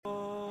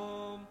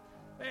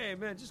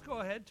Amen. Just go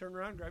ahead, turn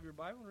around, grab your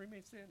Bible, and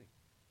remain standing.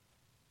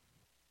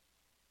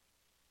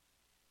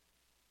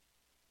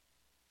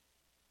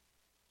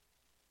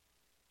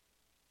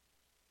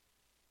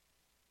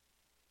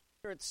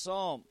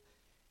 Psalm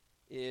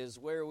is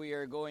where we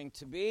are going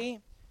to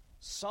be.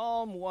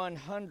 Psalm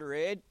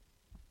 100.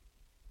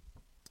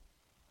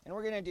 And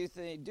we're going to do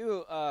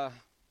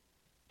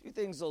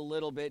things a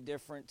little bit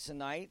different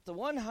tonight. The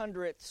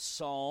 100th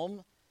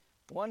Psalm.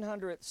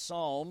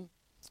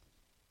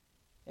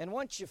 And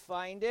once you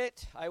find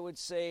it, I would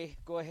say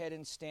go ahead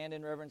and stand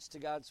in reverence to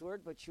God's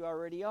Word, but you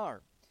already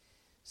are.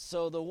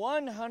 So the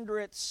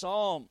 100th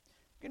Psalm.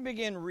 We're going to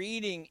begin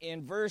reading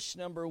in verse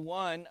number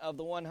 1 of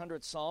the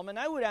 100th Psalm. And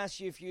I would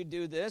ask you if you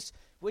do this,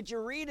 would you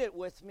read it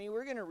with me?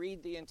 We're going to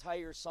read the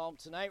entire Psalm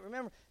tonight.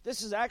 Remember,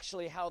 this is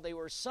actually how they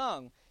were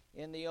sung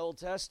in the Old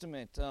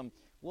Testament.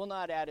 We'll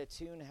not add a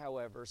tune,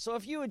 however. So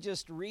if you would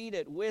just read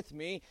it with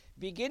me,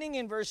 beginning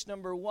in verse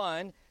number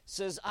 1,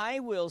 says, I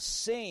will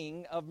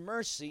sing of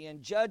mercy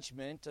and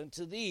judgment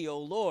unto thee, O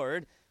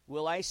Lord,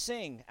 will I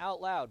sing.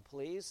 Out loud,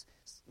 please.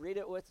 Read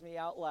it with me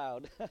out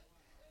loud.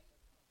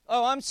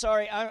 Oh, I'm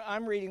sorry.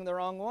 I'm reading the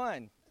wrong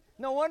one.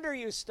 No wonder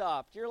you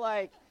stopped. You're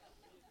like,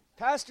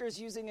 Pastor's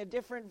using a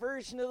different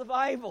version of the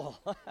Bible.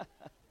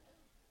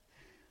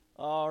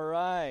 All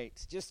right.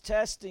 Just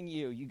testing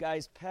you. You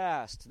guys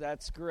passed.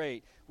 That's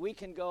great. We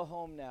can go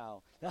home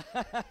now.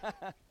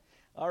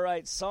 All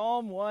right.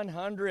 Psalm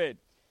 100.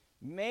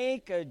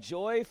 Make a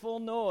joyful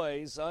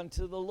noise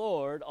unto the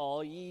Lord,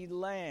 all ye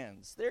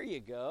lands. There you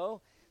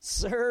go.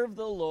 Serve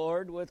the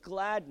Lord with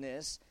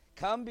gladness.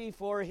 Come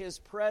before his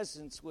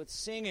presence with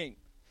singing.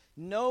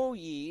 Know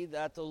ye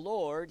that the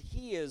Lord,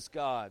 he is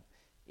God.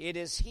 It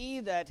is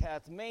he that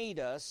hath made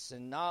us,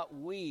 and not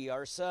we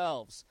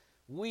ourselves.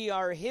 We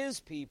are his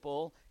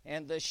people,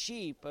 and the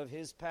sheep of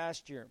his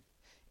pasture.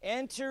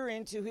 Enter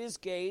into his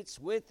gates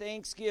with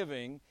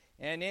thanksgiving,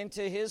 and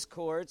into his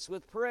courts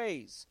with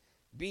praise.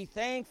 Be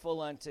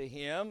thankful unto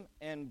him,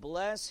 and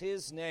bless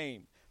his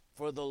name.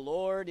 For the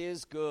Lord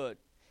is good.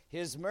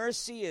 His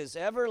mercy is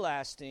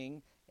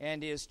everlasting,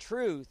 and his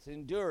truth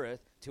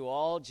endureth to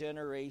all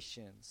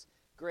generations.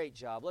 Great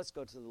job. Let's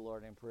go to the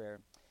Lord in prayer.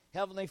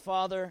 Heavenly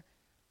Father,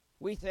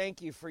 we thank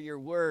you for your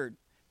word.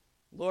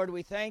 Lord,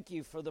 we thank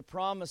you for the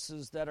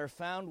promises that are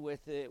found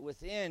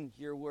within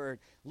your word.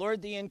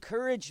 Lord, the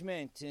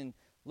encouragement and,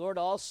 Lord,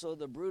 also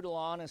the brutal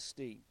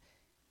honesty.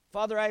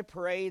 Father, I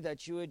pray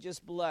that you would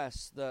just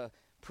bless the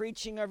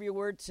preaching of your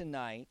word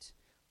tonight.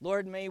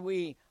 Lord, may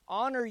we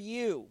honor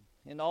you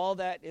in all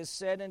that is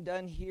said and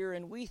done here,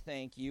 and we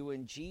thank you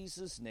in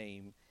Jesus'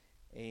 name.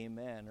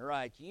 Amen. All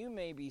right, you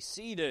may be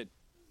seated.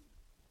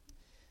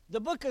 The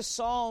book of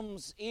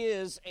Psalms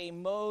is a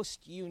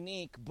most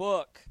unique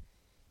book.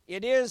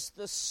 It is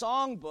the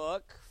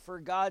songbook for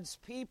God's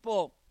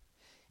people.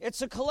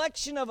 It's a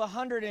collection of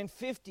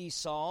 150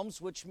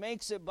 psalms, which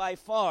makes it by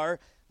far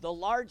the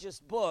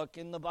largest book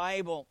in the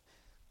Bible.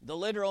 The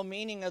literal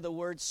meaning of the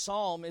word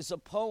psalm is a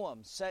poem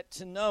set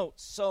to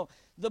notes. So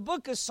the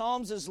book of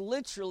Psalms is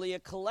literally a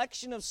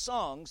collection of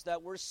songs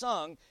that were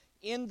sung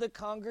in the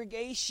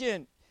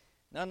congregation.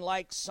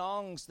 Unlike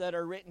songs that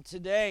are written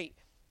today,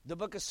 the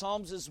book of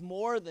Psalms is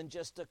more than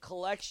just a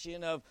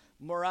collection of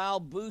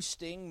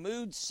morale-boosting,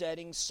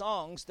 mood-setting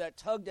songs that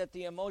tugged at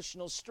the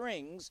emotional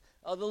strings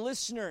of the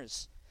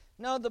listeners.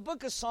 No, the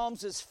book of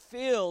Psalms is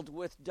filled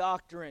with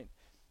doctrine.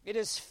 It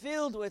is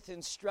filled with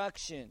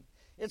instruction.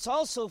 It's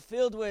also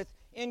filled with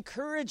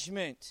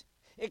encouragement.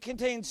 It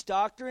contains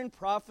doctrine,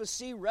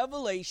 prophecy,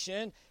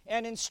 revelation,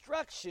 and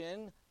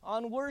instruction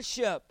on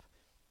worship.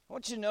 I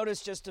want you to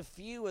notice just a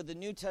few of the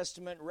New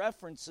Testament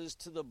references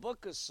to the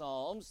book of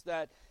Psalms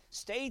that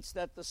states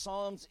that the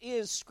Psalms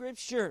is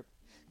Scripture.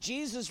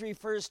 Jesus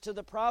refers to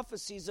the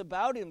prophecies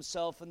about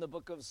himself in the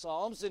book of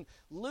Psalms in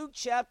Luke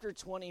chapter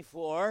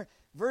 24,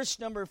 verse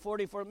number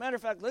 44. Matter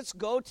of fact, let's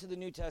go to the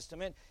New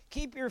Testament.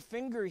 Keep your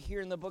finger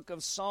here in the book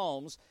of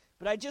Psalms,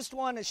 but I just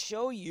want to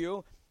show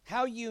you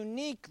how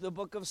unique the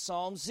book of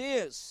Psalms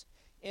is.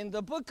 In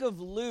the book of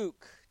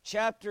Luke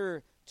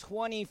chapter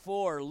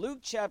 24, Luke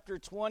chapter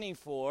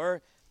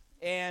 24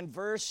 and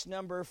verse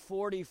number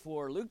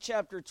 44. Luke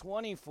chapter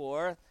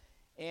 24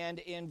 and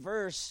in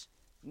verse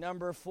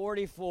number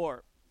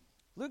 44.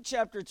 Luke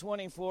chapter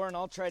 24, and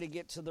I'll try to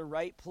get to the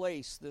right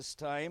place this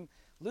time.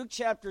 Luke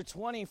chapter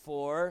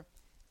 24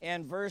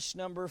 and verse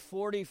number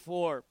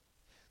 44.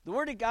 The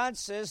Word of God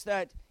says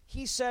that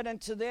he said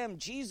unto them,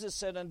 Jesus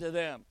said unto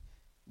them,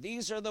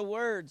 These are the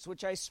words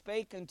which I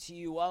spake unto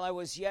you while I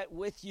was yet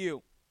with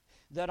you,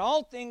 that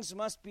all things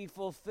must be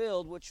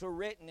fulfilled which were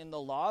written in the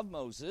law of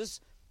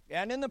Moses,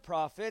 and in the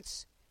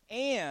prophets,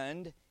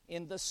 and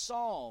in the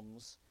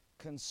Psalms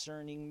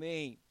concerning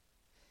me.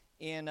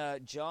 In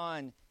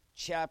John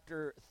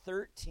chapter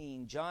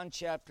 13,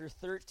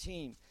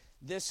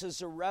 this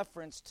is a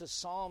reference to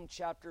Psalm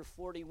chapter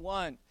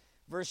 41,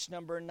 verse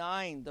number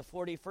 9, the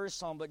 41st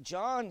Psalm. But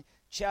John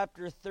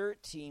chapter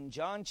 13,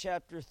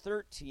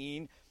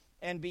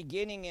 and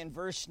beginning in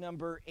verse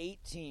number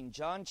 18.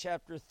 John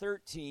chapter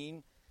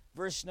 13,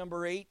 verse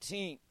number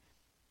 18.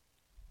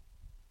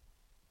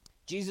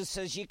 Jesus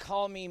says, "Ye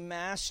call me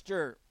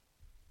Master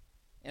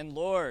and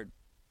Lord,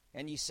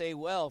 and ye say,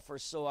 well, for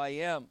so I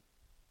am."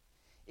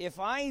 If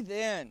I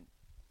then,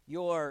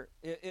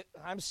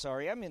 I'm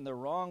sorry, I'm in the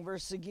wrong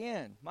verse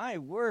again. My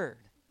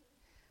word.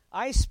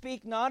 "I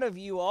speak not of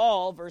you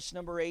all," verse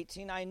number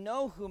 18, "I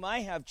know whom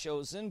I have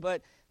chosen,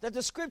 but that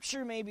the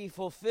scripture may be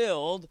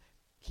fulfilled,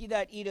 he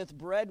that eateth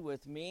bread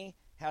with me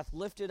hath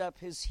lifted up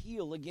his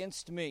heel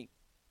against me.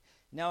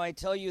 Now I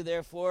tell you,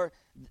 therefore,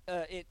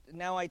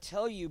 I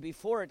tell you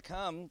before it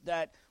come,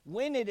 that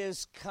when it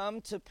is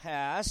come to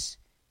pass,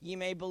 ye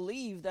may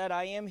believe that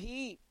I am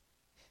he.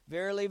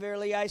 Verily,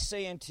 verily, I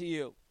say unto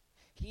you,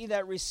 he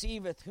that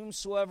receiveth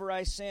whomsoever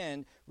I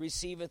send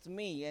receiveth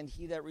me, and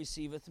he that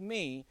receiveth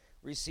me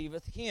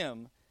receiveth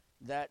him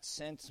that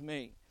sent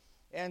me."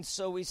 And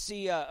so we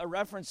see a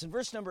reference in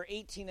verse number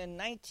 18 and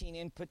 19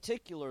 in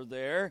particular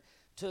there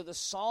to the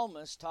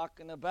psalmist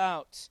talking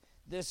about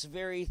this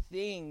very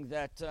thing,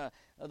 that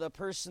the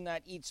person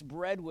that eats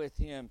bread with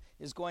him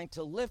is going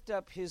to lift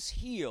up his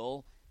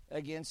heel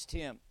against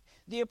him.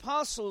 The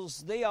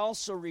apostles, they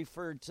also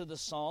referred to the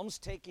Psalms,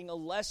 taking a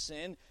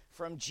lesson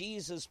from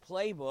Jesus'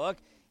 playbook.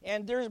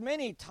 And there's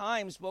many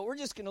times, but we're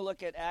just going to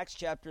look at Acts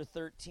chapter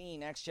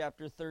 13,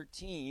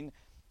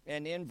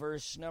 and in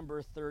verse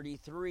number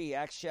 33.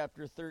 Acts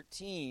chapter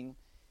 13,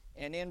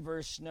 and in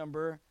verse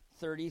number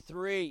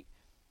 33.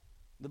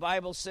 The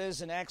Bible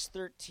says in Acts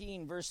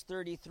 13, verse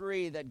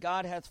 33, that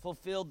God hath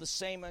fulfilled the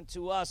same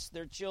unto us,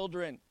 their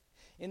children,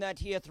 in that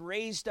he hath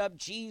raised up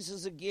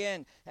Jesus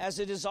again, as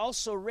it is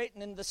also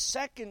written in the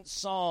second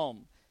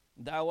psalm,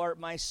 "Thou art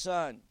my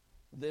son,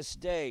 this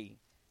day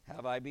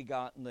have I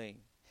begotten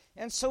thee."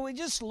 And so we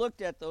just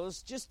looked at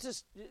those just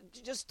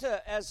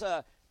as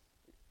a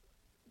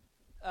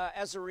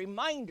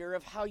reminder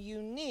of how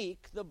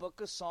unique the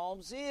book of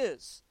Psalms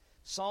is.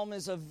 Psalm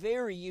is a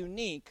very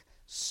unique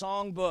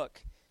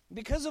songbook.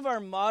 Because of our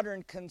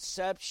modern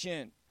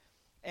conception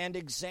and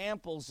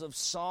examples of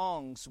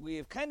songs, we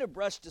have kind of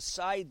brushed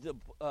aside the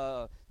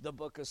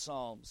book of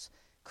Psalms.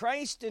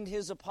 Christ and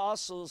his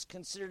apostles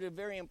considered a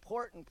very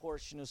important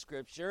portion of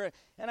Scripture,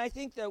 and I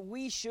think that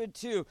we should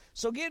too.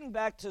 So getting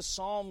back to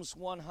Psalms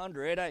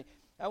 100, I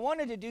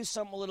wanted to do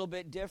something a little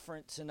bit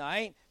different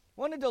tonight. I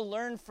wanted to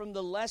learn from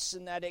the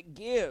lesson that it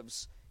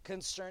gives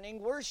concerning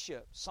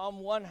worship.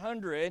 Psalm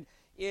 100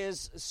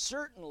 is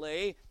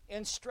certainly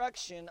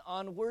instruction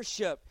on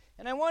worship.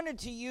 And I wanted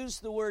to use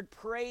the word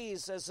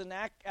praise as an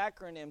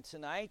acronym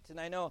tonight, and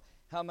I know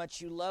how much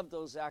you love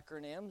those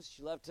acronyms.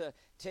 You love to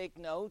take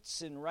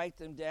notes and write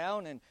them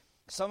down, and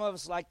some of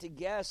us like to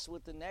guess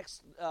what the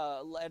next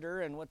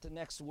letter and what the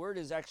next word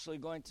is actually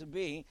going to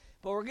be.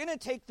 But we're going to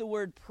take the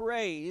word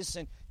praise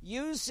and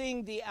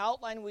using the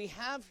outline we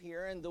have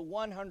here in the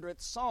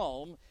 100th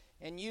Psalm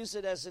and use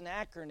it as an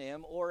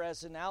acronym or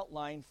as an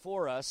outline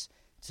for us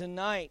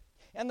tonight.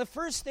 And the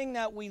first thing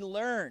that we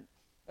learn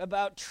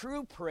about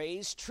true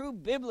praise, true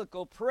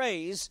biblical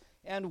praise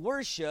and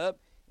worship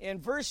in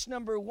verse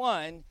number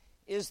 1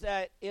 is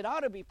that it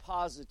ought to be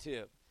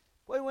positive.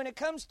 Boy, when it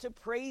comes to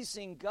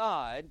praising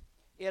God,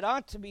 it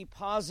ought to be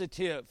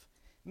positive.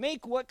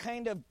 Make what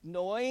kind of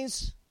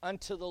noise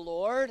unto the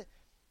Lord?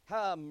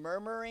 A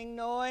murmuring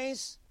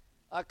noise?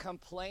 A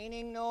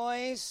complaining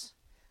noise?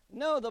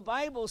 No, the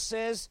Bible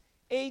says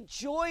a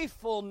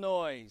joyful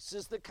noise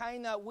is the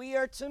kind that we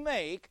are to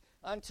make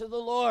unto the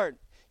Lord.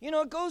 You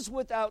know, it goes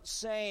without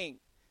saying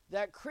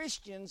that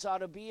Christians ought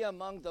to be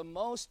among the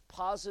most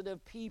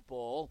positive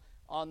people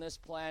on this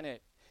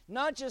planet.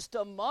 Not just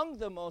among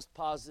the most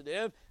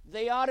positive,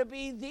 they ought to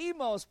be the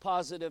most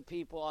positive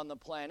people on the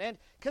planet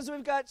because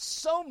we've got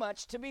so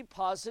much to be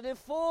positive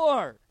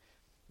for.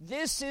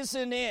 This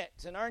isn't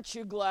it, and aren't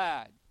you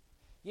glad?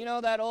 You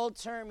know that old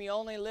term, you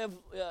only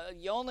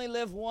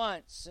live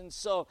once, and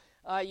so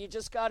you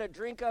just got to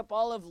drink up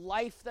all of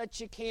life that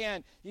you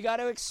can. You got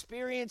to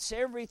experience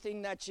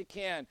everything that you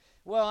can.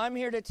 Well, I'm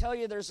here to tell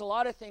you there's a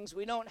lot of things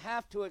we don't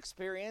have to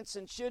experience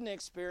and shouldn't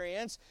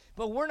experience,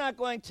 but we're not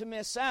going to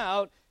miss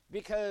out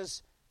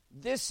because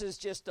this is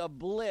just a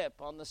blip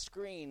on the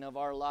screen of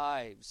our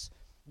lives.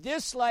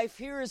 This life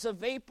here is a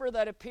vapor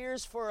that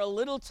appears for a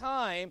little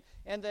time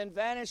and then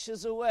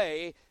vanishes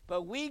away,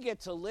 but we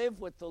get to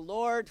live with the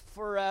Lord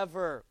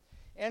forever.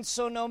 And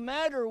so no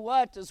matter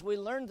what, as we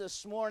learned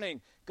this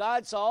morning,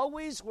 God's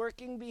always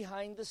working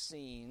behind the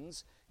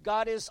scenes.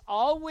 God is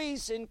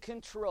always in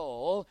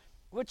control,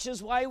 which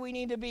is why we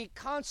need to be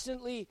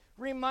constantly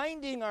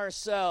reminding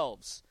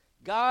ourselves,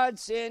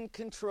 God's in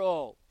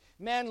control.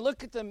 Man,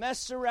 look at the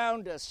mess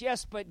around us.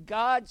 Yes, but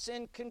God's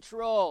in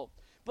control.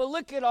 But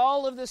look at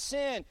all of the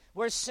sin.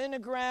 Where sin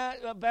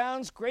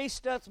abounds, grace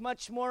doth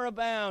much more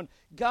abound.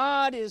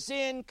 God is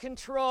in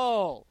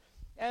control.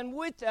 And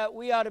with that,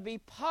 we ought to be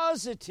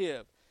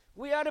positive.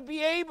 We ought to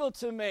be able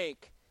to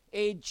make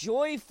a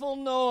joyful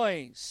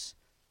noise.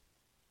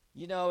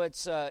 You know,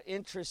 it's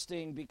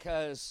interesting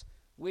because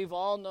we've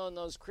all known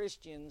those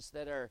Christians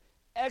that are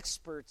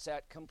experts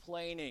at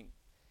complaining.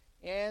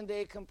 And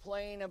they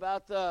complain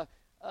about the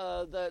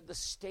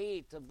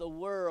state of the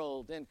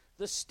world and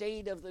the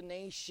state of the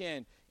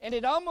nation. And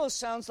it almost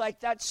sounds like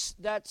that's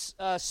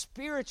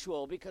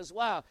spiritual, because,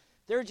 wow,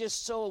 they're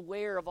just so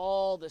aware of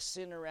all the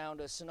sin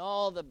around us and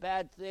all the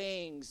bad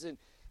things. And,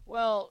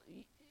 well,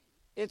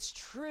 it's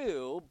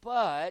true,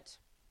 but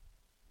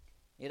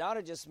it ought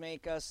to just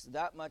make us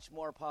that much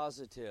more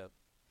positive.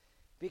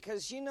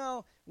 Because, you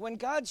know, when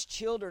God's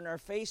children are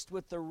faced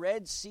with the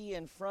Red Sea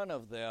in front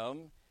of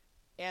them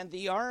and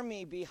the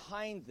army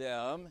behind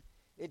them,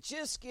 it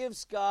just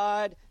gives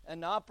God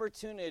an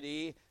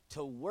opportunity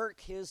to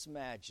work his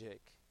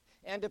magic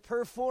and to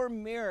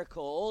perform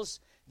miracles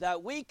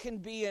that we can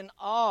be in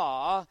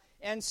awe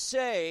and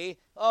say,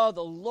 oh,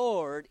 the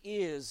Lord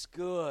is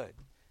good.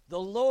 The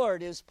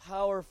Lord is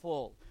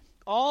powerful.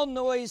 All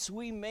noise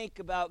we make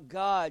about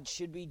God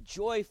should be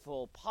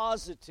joyful,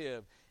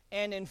 positive,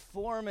 and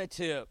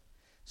informative.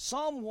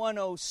 Psalm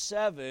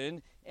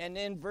 107, and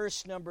in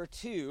verse number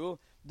 2,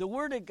 the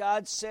Word of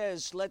God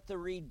says, let the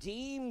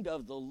redeemed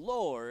of the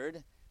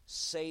Lord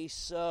say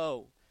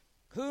so,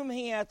 whom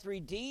he hath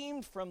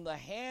redeemed from the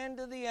hand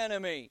of the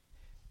enemy.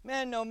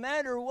 Man, no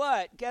matter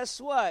what, guess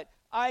what?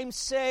 I'm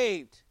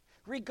saved.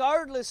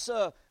 Regardless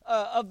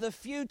of the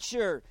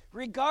future,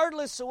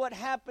 regardless of what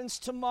happens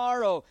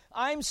tomorrow,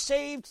 I'm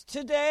saved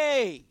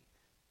today.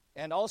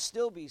 And I'll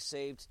still be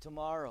saved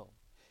tomorrow.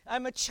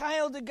 I'm a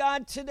child of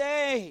God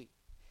today.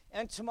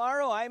 And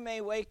tomorrow I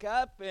may wake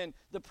up and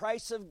the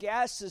price of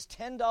gas is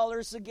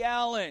 $10 a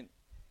gallon.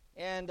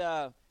 And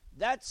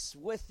that's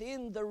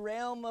within the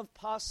realm of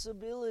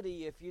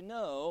possibility if you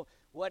know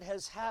what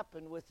has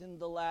happened within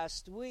the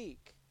last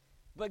week.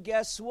 But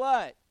guess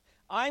what?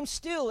 I'm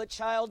still a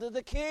child of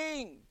the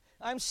King.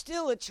 I'm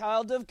still a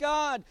child of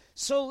God.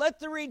 So let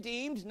the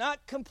redeemed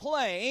not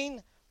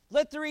complain.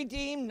 Let the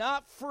redeemed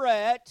not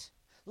fret.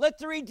 Let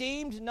the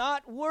redeemed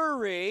not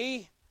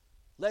worry.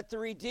 Let the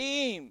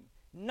redeemed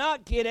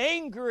not get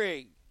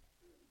angry.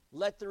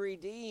 Let the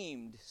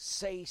redeemed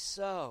say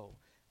so.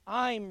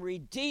 I'm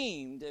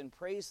redeemed, and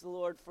praise the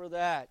Lord for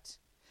that.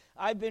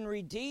 I've been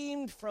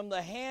redeemed from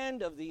the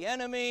hand of the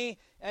enemy,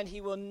 and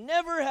he will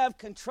never have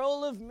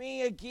control of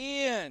me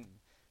again.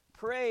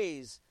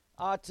 Praise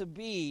ought to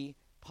be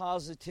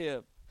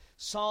positive.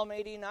 Psalm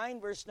 89,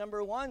 verse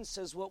number 1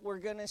 says what we're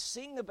going to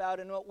sing about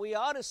and what we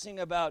ought to sing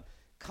about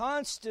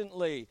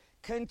constantly,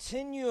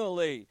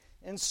 continually.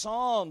 In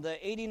Psalm, the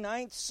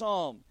 89th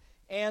Psalm,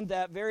 and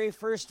that very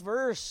first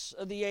verse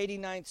of the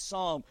 89th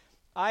Psalm,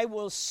 I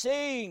will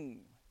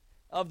sing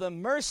of the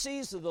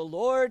mercies of the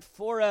Lord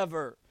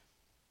forever.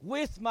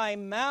 With my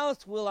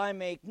mouth will I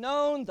make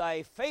known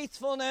thy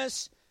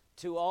faithfulness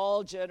to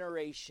all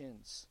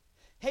generations.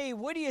 Hey,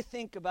 what do you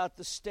think about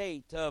the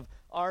state of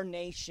our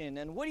nation?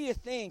 And what do you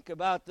think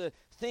about the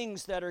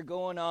things that are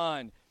going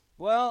on?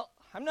 Well,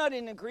 I'm not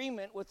in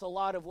agreement with a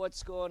lot of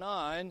what's going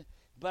on,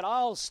 but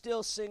I'll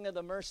still sing of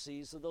the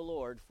mercies of the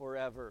Lord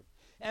forever.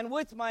 And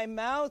with my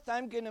mouth,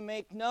 I'm going to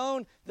make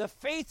known the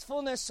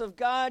faithfulness of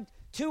God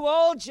to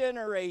all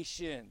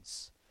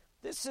generations.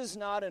 This is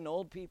not an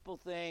old people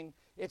thing.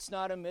 It's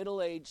not a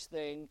middle-aged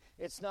thing.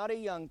 It's not a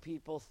young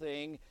people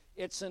thing.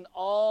 It's an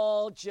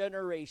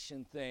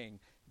all-generation thing.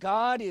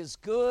 God is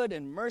good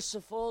and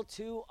merciful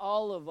to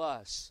all of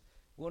us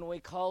when we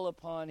call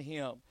upon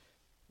him.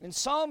 In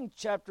Psalm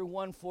chapter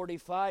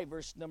 145,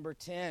 verse number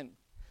 10,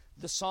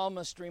 the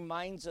psalmist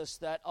reminds us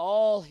that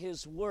all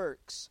his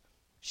works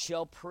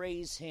shall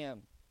praise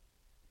him.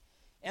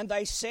 And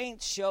thy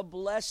saints shall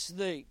bless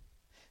thee.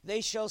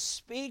 They shall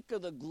speak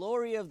of the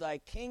glory of thy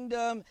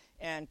kingdom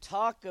and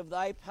talk of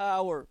thy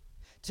power,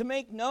 to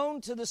make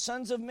known to the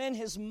sons of men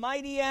his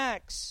mighty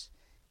acts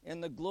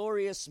and the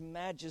glorious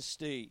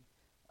majesty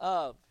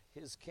of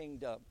his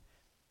kingdom.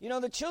 You know,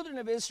 the children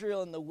of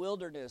Israel in the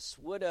wilderness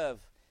would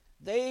have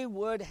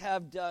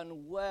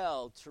done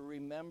well to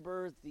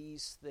remember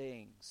these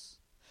things.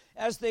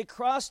 As they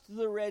crossed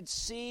the Red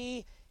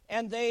Sea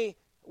and they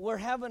were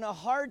having a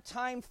hard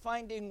time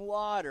finding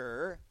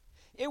water,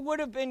 it would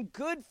have been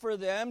good for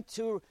them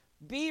to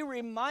be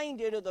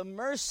reminded of the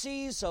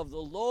mercies of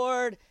the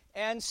Lord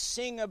and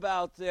sing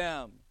about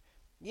them.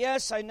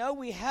 Yes, I know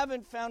we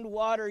haven't found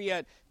water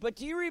yet, but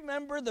do you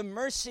remember the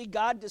mercy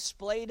God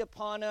displayed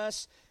upon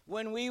us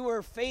when we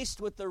were faced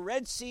with the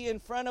Red Sea in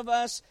front of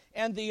us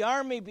and the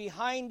army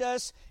behind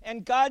us,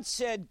 and God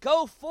said,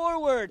 go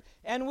forward,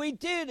 and we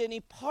did, and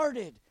he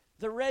parted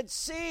the Red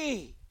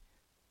Sea.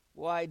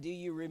 Why, do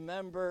you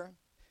remember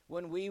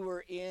when we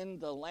were in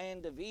the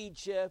land of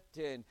Egypt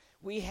and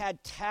we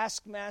had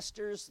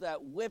taskmasters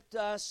that whipped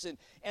us,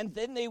 and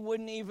then they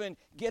wouldn't even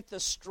get the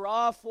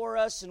straw for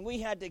us, and we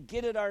had to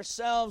get it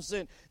ourselves,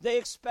 and they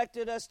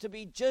expected us to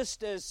be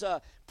just as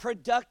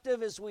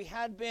productive as we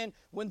had been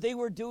when they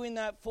were doing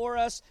that for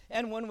us,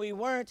 and when we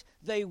weren't,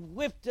 they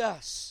whipped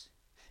us.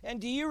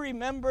 And do you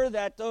remember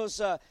that those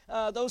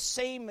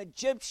same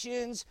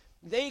Egyptians,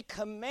 they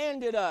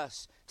commanded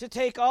us to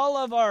take all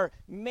of our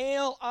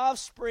male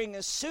offspring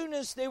as soon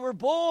as they were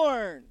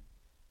born.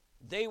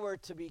 They were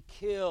to be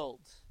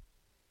killed.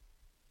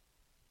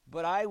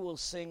 But I will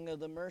sing of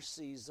the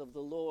mercies of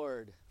the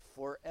Lord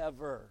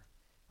forever.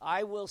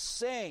 I will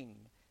sing.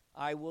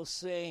 I will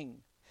sing.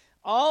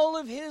 All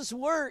of his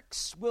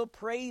works will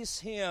praise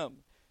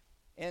him,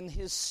 and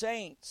his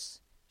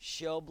saints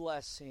shall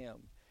bless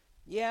him.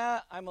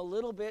 Yeah, I'm a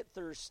little bit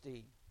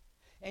thirsty.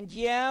 And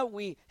yeah,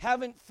 we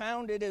haven't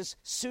found it as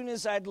soon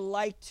as I'd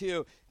like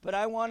to. But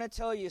I want to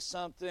tell you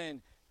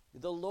something.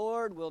 The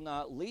Lord will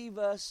not leave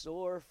us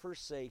or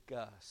forsake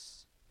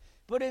us.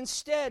 But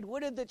instead,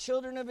 what did the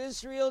children of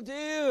Israel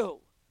do?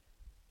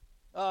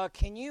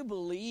 Can you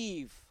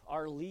believe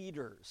our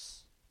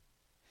leaders?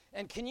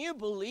 And can you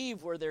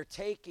believe where they're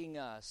taking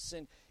us?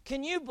 And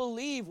can you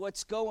believe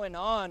what's going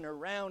on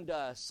around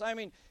us? I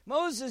mean,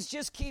 Moses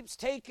just keeps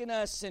taking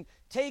us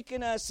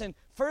and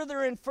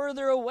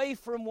further away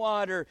from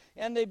water.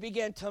 And they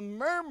began to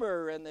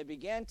murmur and they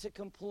began to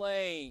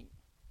complain.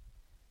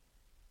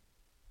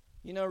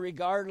 You know,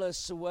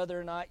 regardless of whether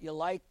or not you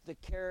like the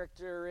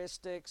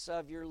characteristics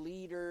of your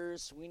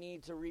leaders, we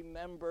need to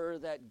remember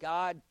that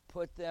God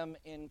put them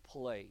in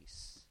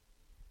place.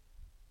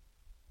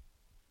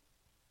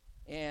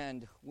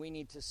 And we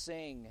need to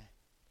sing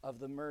of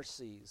the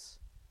mercies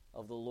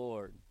of the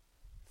Lord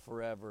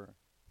forever.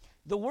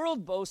 The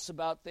world boasts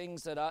about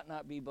things that ought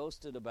not be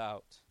boasted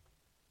about.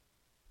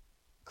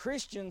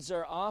 Christians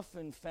are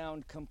often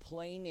found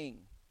complaining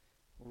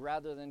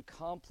rather than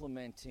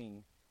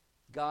complimenting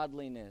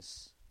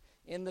godliness.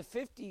 In the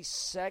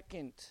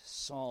 52nd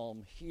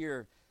Psalm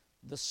here,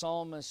 the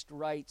psalmist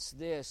writes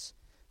this,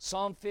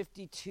 Psalm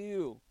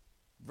 52,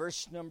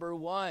 verse number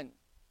 1.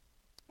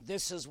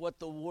 This is what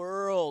the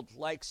world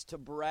likes to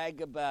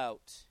brag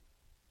about.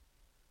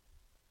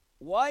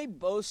 Why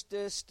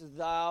boastest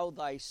thou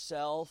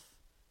thyself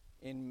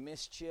in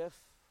mischief,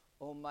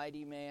 O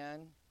mighty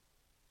man?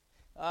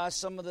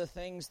 Some of the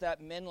things that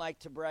men like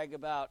to brag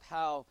about,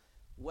 how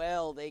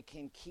well they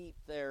can keep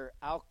their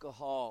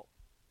alcohol.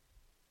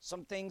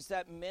 Some things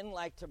that men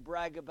like to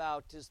brag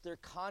about is their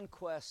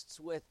conquests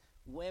with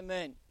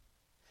women.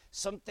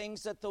 Some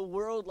things that the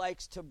world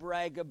likes to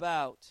brag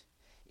about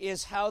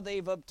is how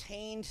they've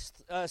obtained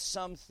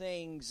some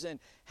things and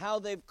how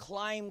they've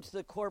climbed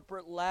the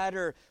corporate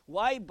ladder.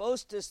 Why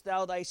boastest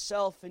thou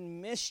thyself in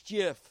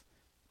mischief,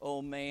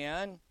 O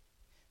man?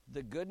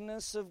 The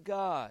goodness of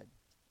God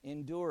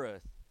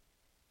endureth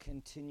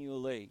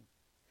continually.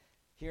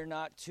 Here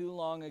not too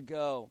long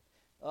ago,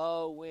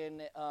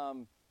 when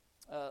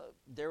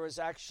there was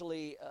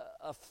actually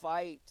a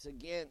fight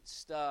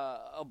against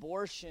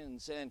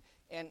abortions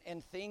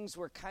and things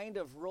were kind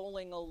of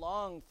rolling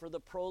along for the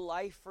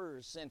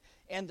pro-lifers.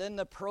 And then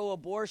the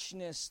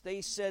pro-abortionists,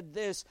 they said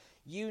this,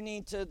 you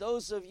need to,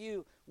 those of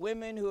you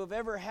women who have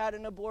ever had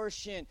an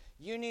abortion,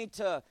 you need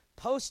to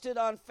post it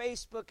on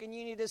Facebook and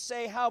you need to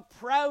say how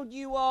proud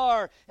you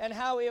are and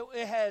how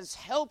it has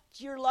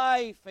helped your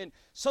life. And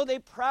so they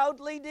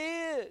proudly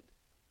did.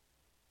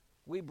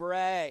 We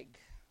brag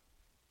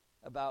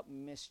about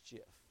mischief.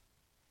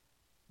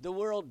 The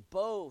world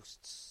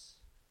boasts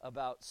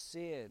about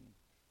sin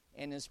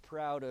and is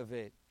proud of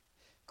it.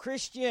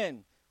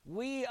 Christian,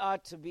 we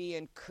ought to be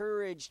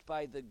encouraged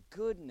by the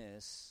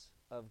goodness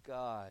of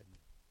God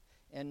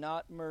and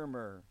not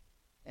murmur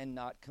and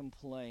not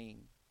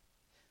complain.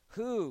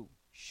 Who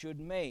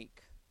should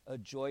make a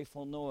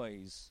joyful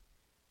noise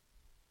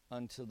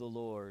unto the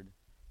Lord?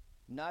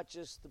 Not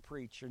just the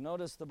preacher.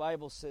 Notice the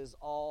Bible says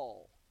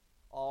all.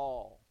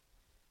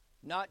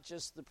 Not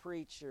just the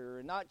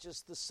preacher, not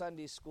just the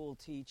Sunday school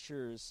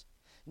teachers,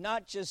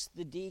 not just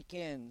the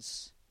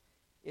deacons.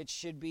 It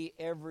should be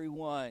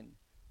everyone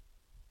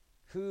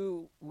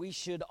who we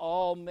should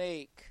all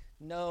make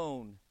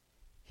known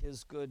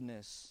his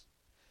goodness.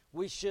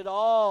 We should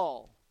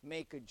all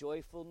make a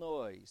joyful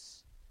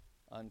noise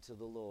unto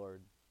the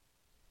Lord.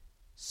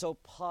 So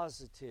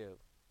positive.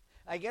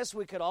 I guess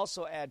we could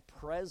also add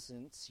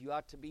presence. You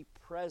ought to be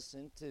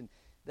present, and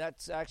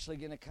that's actually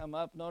going to come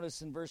up.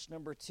 Notice in verse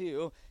number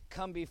 2,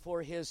 come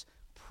before his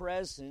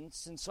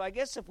presence. And so I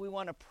guess if we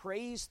want to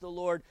praise the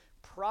Lord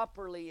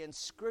properly and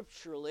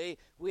scripturally,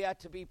 we have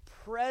to be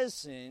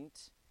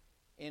present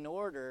in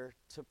order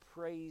to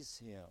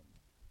praise him.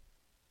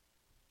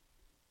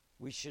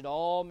 We should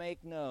all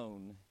make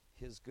known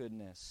his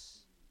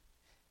goodness.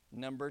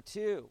 Number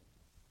 2,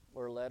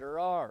 or letter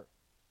R,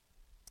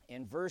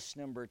 in verse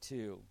number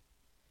 2,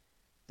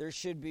 there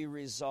should be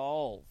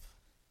resolve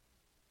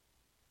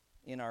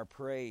in our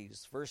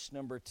praise. Verse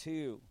number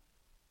 2,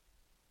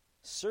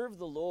 serve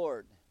the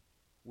Lord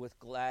with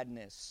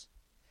gladness.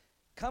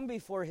 Come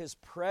before his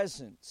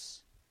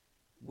presence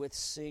with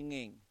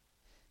singing.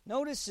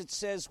 Notice it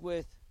says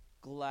with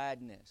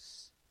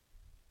gladness.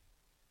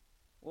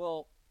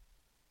 Well,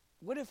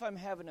 what if I'm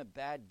having a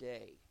bad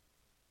day?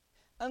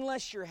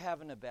 Unless you're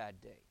having a bad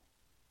day,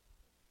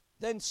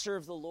 then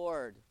serve the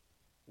Lord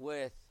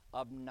with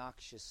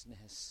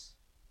obnoxiousness.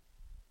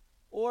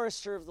 Or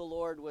serve the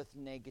Lord with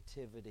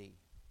negativity.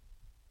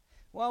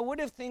 Well, what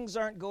if things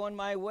aren't going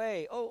my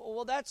way? Oh,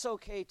 well, that's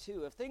okay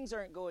too. If things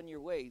aren't going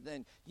your way,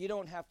 then you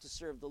don't have to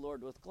serve the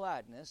Lord with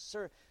gladness.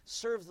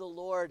 Serve the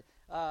Lord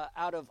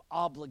out of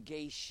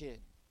obligation.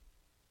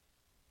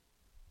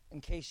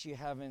 In case you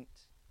haven't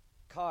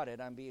caught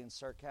it, I'm being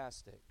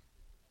sarcastic.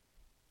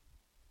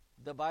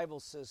 The Bible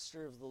says,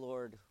 serve the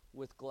Lord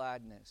with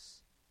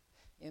gladness,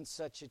 in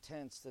such a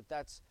tense that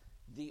that's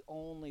the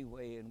only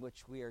way in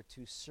which we are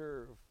to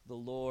serve the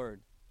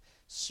Lord.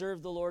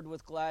 Serve the Lord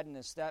with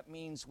gladness. That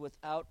means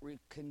without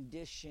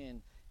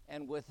condition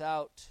and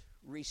without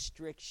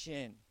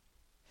restriction.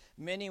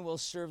 Many will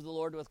serve the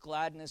Lord with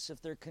gladness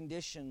if their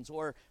conditions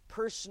or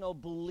personal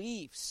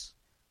beliefs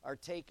are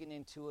taken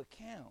into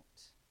account.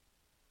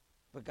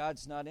 But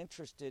God's not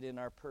interested in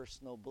our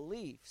personal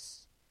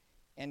beliefs.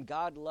 And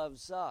God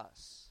loves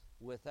us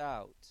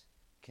without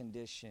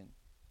condition.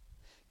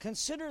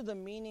 Consider the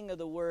meaning of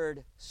the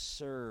word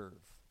serve.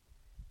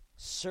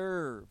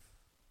 Serve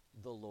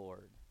the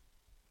Lord.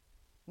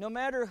 No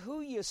matter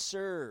who you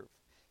serve,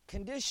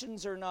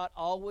 conditions are not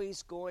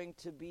always going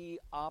to be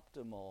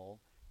optimal,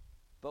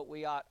 but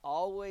we ought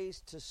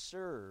always to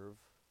serve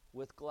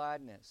with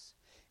gladness,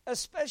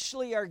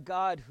 especially our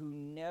God who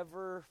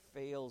never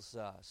fails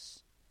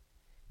us.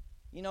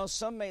 You know,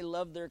 some may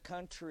love their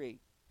country.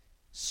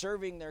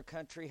 Serving their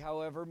country,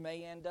 however,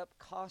 may end up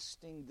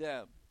costing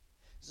them.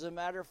 As a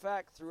matter of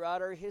fact,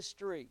 throughout our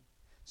history,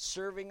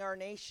 serving our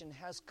nation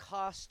has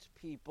cost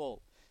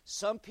people.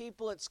 Some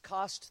people it's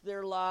cost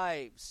their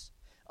lives.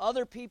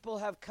 Other people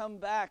have come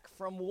back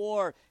from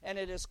war, and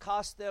it has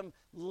cost them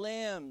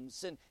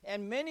limbs.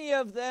 And many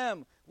of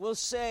them will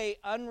say,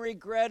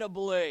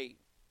 unregrettably,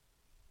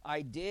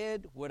 I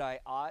did what I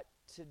ought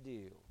to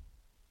do,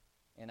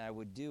 and I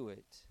would do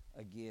it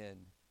again.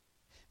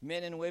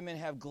 Men and women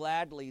have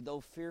gladly, though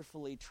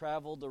fearfully,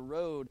 traveled the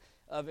road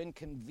of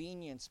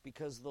inconvenience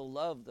because of the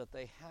love that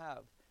they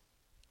have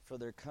for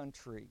their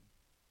country.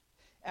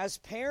 As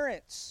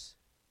parents,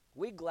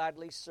 we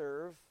gladly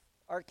serve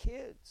our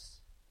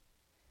kids.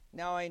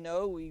 Now, I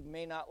know we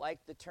may not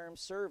like the term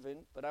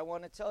servant, but I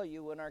want to tell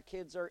you, when our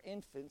kids are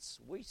infants,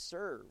 we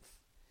serve.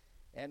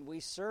 And we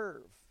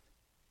serve.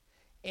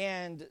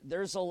 And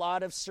there's a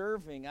lot of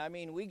serving. I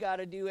mean, we got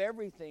to do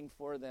everything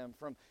for them,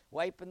 from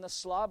wiping the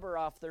slobber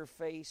off their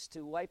face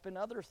to wiping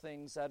other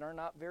things that are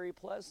not very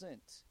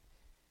pleasant.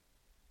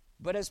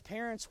 But as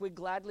parents, we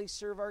gladly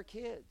serve our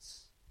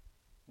kids.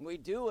 We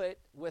do it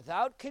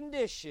without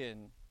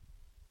condition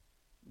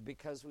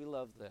because we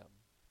love them.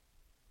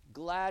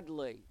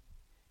 Gladly.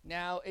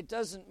 Now, it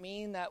doesn't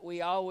mean that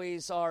we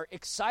always are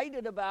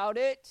excited about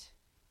it.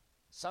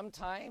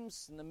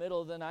 Sometimes in the middle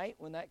of the night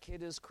when that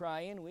kid is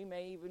crying, we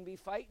may even be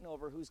fighting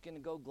over who's going to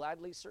go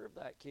gladly serve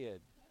that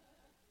kid.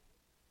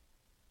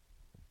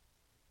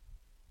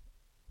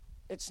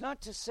 It's not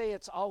to say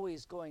it's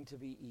always going to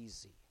be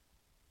easy,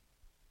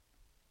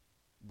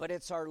 but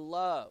it's our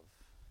love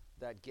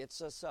that gets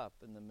us up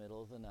in the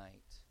middle of the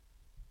night.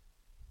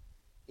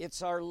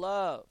 It's our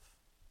love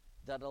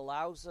that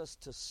allows us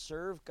to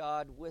serve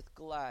God with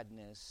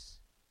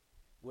gladness,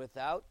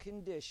 without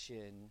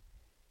condition,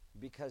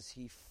 because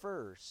He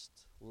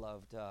first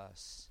loved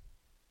us.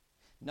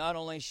 Not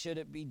only should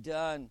it be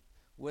done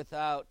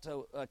without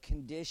a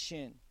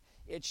condition,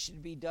 it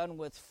should be done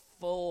with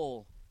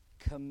full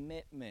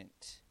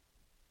commitment.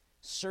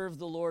 Serve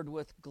the Lord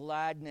with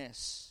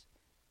gladness,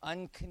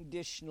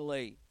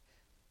 unconditionally.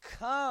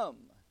 Come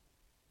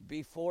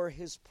before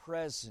His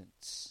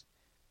presence.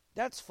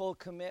 That's full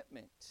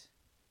commitment.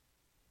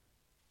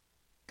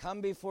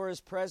 Come before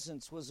His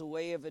presence was a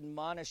way of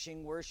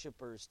admonishing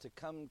worshipers to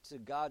come to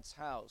God's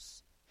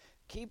house.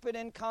 Keep it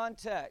in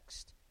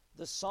context.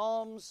 The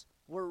Psalms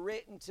were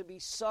written to be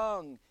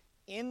sung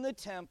in the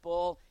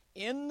temple,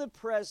 in the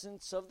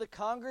presence of the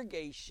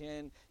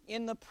congregation,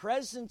 in the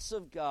presence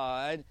of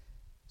God.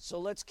 So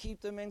let's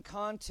keep them in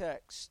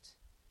context.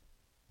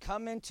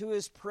 Come into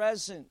His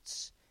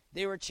presence.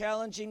 They were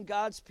challenging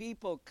God's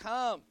people.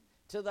 Come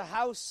to the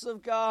house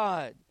of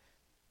God.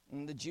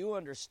 And the Jew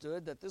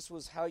understood that this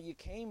was how you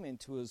came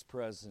into His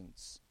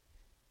presence.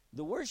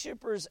 The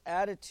worshiper's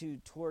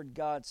attitude toward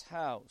God's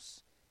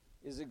house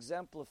is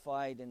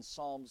exemplified in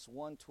Psalms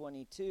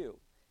 122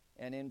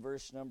 and in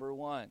verse number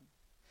 1,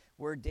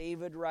 where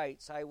David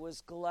writes, I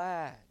was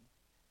glad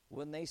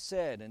when they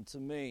said unto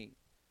me,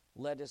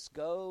 let us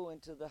go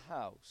into the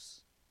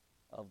house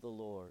of the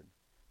Lord.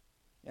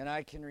 And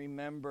I can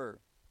remember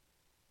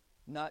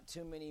not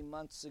too many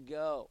months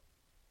ago,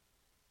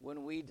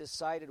 when we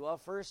decided, well,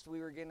 first we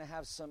were going to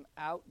have some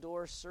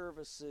outdoor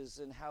services,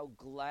 and how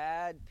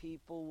glad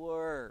people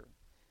were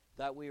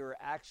that we were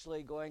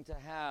actually going to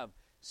have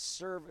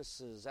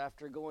services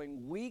after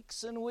going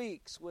weeks and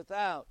weeks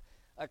without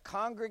a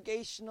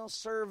congregational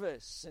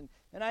service.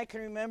 And I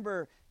can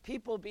remember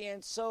people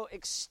being so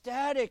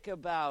ecstatic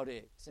about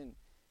it. And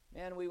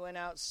man, we went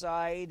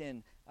outside,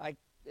 and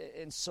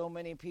so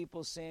many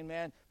people saying,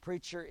 man,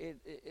 preacher,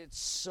 it's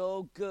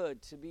so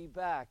good to be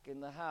back in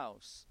the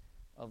house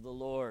of the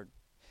Lord.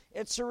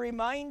 It's a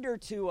reminder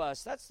to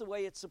us. That's the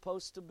way it's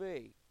supposed to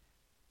be.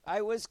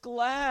 I was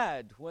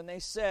glad when they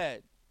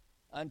said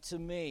unto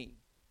me,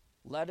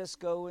 let us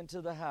go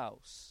into the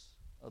house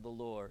of the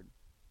Lord.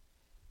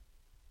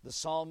 The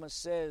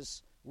psalmist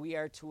says we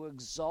are to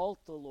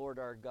exalt the Lord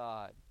our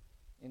God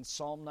in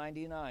Psalm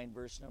 99,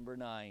 verse number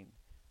 9.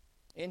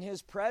 In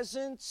His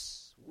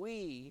presence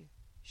we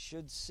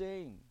should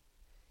sing.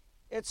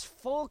 It's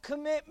full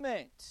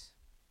commitment.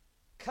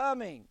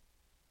 Coming,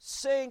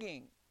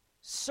 singing,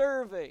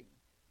 serving,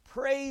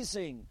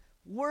 praising,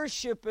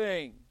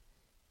 worshiping.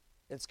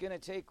 It's going to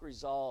take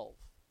resolve.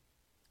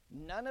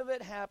 None of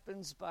it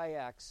happens by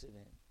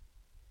accident.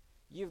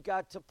 You've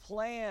got to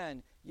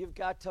plan. You've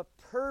got to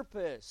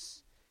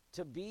purpose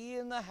to be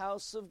in the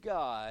house of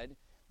God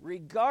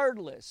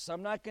regardless.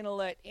 I'm not going to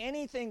let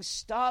anything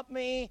stop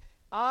me.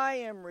 I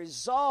am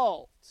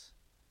resolved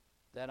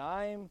that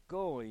I'm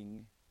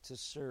going to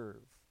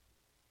serve.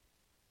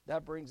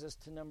 That brings us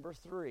to number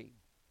 3.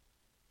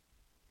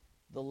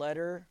 The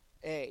letter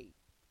A.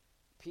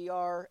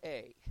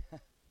 P-R-A.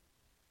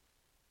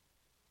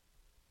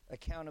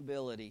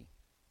 Accountability.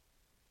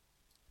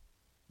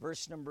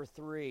 Verse number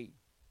 3.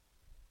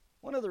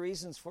 One of the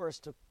reasons for us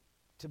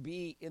to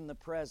be in the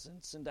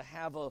presence and to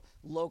have a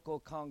local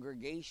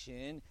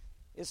congregation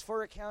is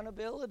for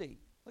accountability.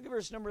 Look at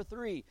verse number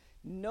 3.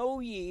 Know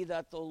ye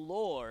that the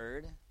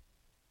Lord,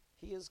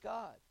 He is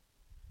God.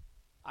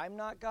 I'm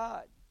not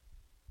God.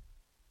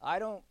 I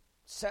don't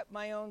set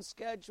my own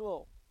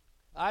schedule.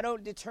 I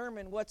don't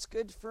determine what's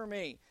good for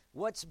me,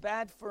 what's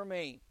bad for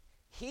me.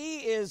 He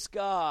is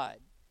God,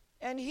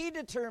 and He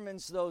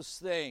determines those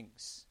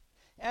things.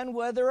 And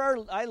whether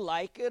I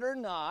like it or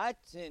not,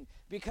 and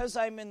because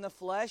I'm in the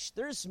flesh,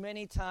 there's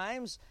many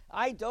times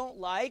I don't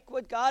like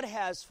what God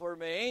has for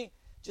me.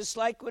 Just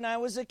like when I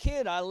was a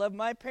kid, I loved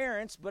my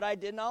parents, but I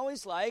didn't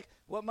always like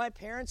what my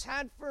parents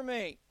had for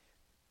me.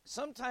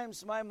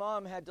 Sometimes my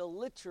mom had to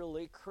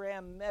literally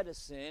cram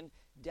medicine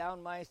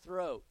down my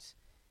throat.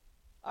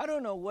 I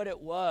don't know what it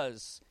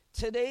was.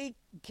 Today,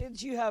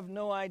 kids, you have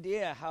no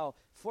idea how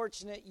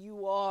fortunate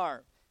you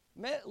are.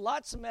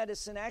 Lots of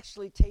medicine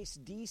actually tastes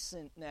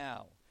decent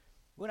now.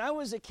 When I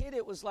was a kid,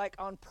 it was like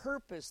on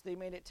purpose they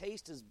made it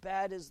taste as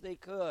bad as they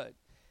could.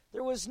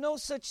 There was no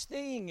such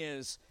thing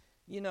as,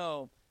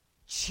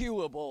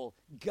 chewable,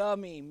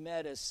 gummy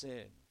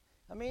medicine.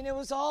 I mean, it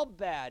was all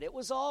bad. It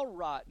was all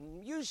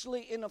rotten,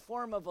 usually in the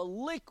form of a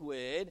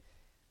liquid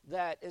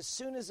that as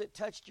soon as it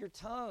touched your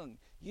tongue,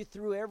 you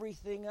threw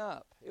everything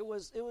up. It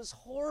was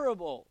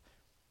horrible.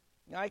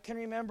 I can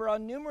remember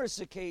on numerous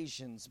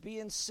occasions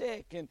being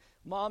sick and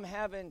Mom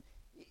having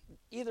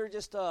either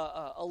just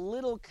a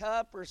little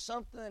cup or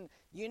something.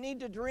 You need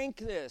to drink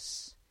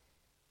this.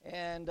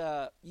 And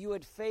you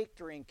would fake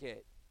drink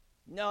it.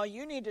 No,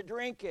 you need to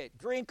drink it.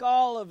 Drink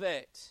all of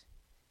it.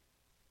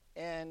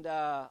 And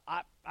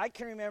I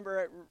can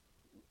remember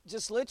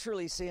just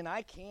literally saying,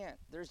 I can't.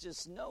 There's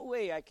just no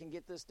way I can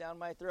get this down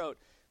my throat.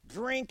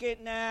 Drink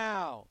it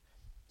now.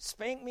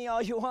 Spank me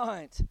all you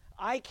want.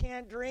 I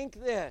can't drink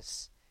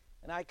this.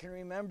 And I can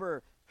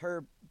remember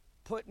her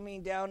putting me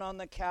down on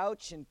the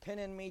couch and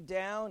pinning me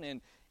down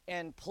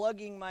and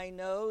plugging my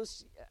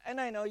nose.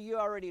 And I know you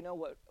already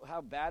know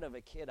how bad of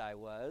a kid I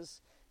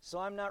was, so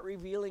I'm not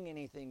revealing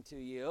anything to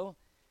you.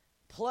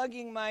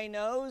 Plugging my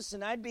nose,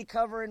 and I'd be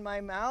covering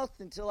my mouth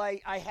until I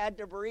had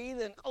to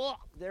breathe, and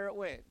there it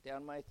went,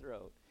 down my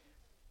throat.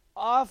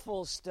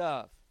 Awful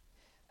stuff.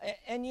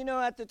 And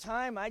at the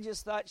time, I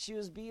just thought she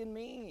was being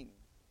mean.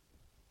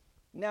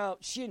 Now,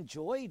 she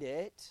enjoyed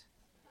it,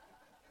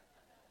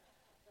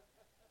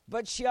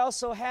 but she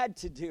also had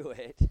to do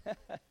it.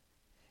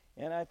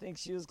 And I think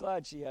she was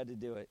glad she had to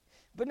do it.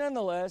 But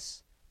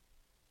nonetheless,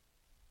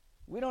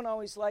 we don't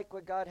always like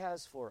what God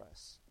has for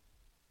us.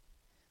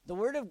 The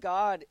Word of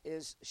God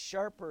is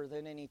sharper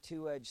than any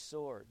two-edged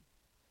sword.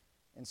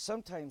 And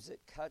sometimes it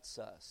cuts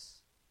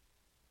us.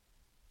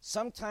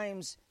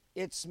 Sometimes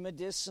it's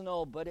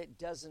medicinal, but it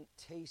doesn't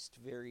taste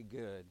very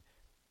good.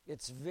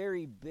 It's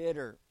very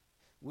bitter.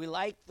 We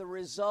like the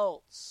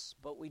results,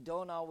 but we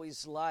don't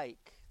always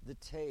like the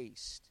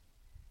taste.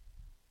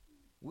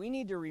 We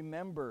need to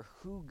remember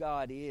who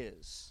God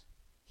is.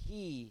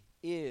 He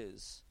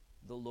is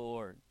the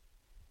Lord.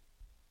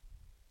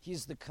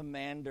 He's the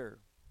commander.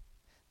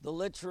 The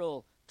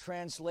literal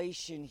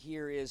translation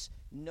here is,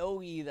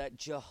 know ye that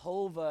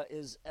Jehovah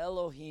is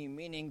Elohim,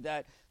 meaning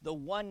that the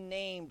one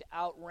named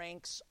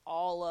outranks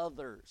all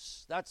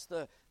others. That's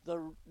the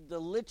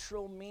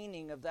literal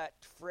meaning of that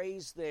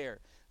phrase there.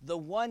 The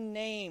one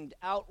named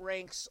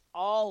outranks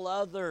all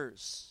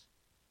others.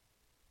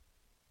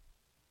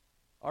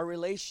 Our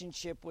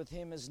relationship with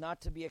Him is not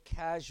to be a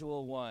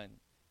casual one.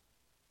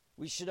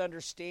 We should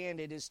understand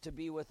it is to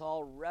be with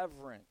all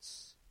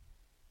reverence.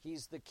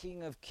 He's the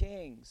King of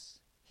Kings.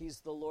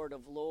 He's the Lord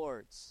of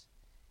Lords.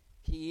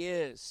 He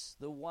is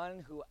the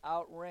one who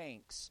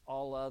outranks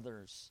all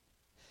others.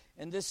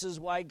 And this is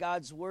why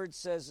God's Word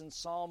says in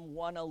Psalm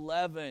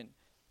 111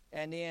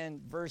 and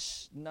in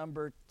verse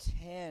number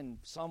 10,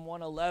 Psalm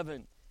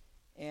 111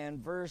 and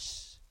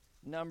verse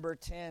number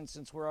 10,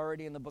 since we're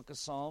already in the book of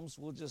Psalms,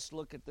 we'll just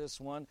look at this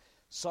one.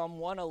 Psalm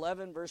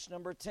 111, verse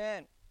number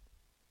 10.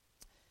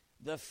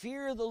 The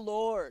fear of the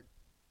Lord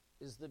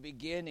is the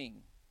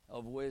beginning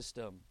of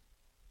wisdom.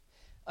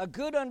 A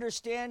good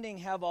understanding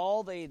have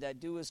all they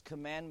that do His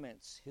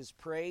commandments. His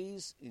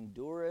praise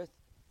endureth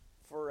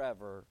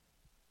forever.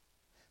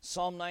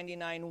 Psalm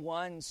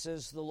 99:1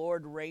 says, the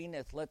Lord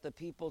reigneth, let the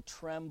people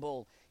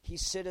tremble. He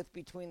sitteth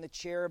between the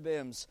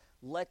cherubims.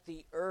 Let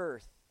the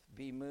earth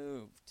be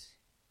moved.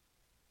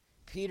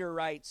 Peter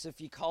writes, if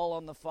ye call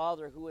on the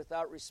Father, who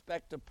without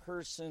respect of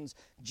persons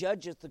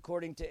judgeth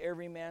according to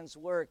every man's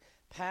work,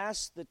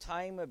 pass the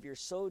time of your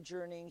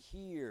sojourning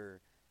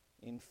here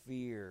in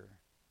fear.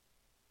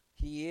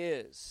 He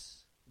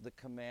is the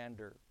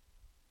commander.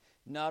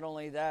 Not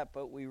only that,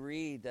 but we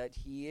read that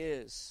he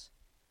is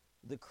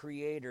the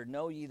creator.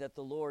 Know ye that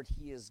the Lord,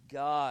 he is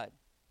God.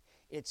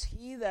 It's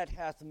he that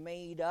hath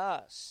made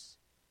us,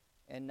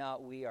 and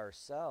not we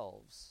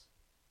ourselves.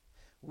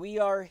 We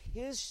are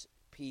his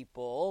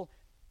people,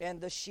 and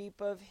the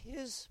sheep of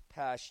his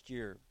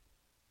pasture.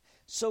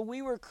 So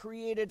we were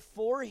created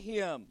for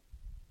him,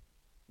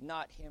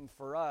 not him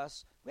for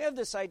us. We have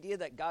this idea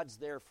that God's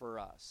there for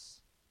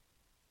us.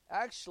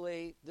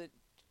 Actually, the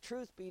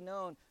truth be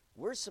known,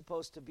 we're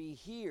supposed to be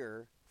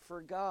here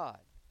for God.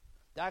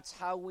 That's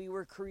how we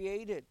were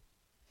created.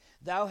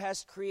 Thou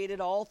hast created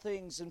all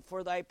things, and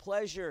for thy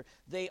pleasure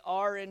they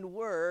are and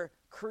were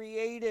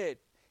created.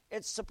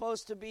 It's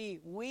supposed to be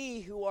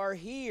we who are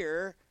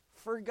here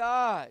for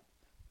God.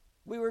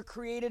 We were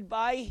created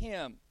by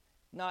him,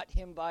 not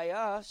him by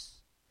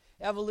us.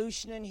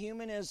 Evolution and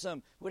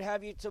humanism would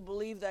have you to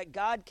believe that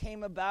God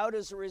came about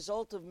as a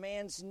result of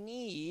man's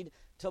need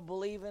to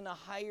believe in a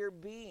higher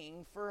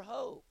being for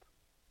hope.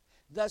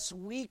 Thus,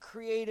 we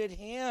created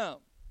him.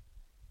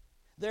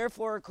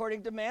 Therefore,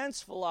 according to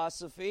man's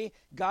philosophy,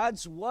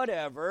 God's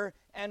whatever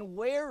and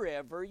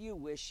wherever you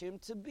wish him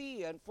to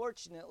be.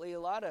 Unfortunately, a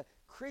lot of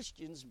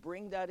Christians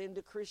bring that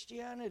into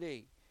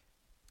Christianity.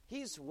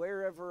 He's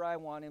wherever I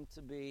want him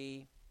to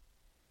be.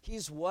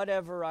 He's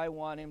whatever I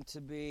want him to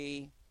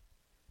be.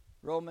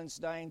 Romans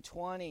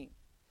 9:20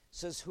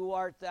 says, who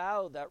art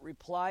thou that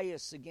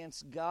repliest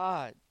against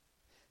God?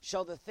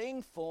 Shall the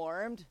thing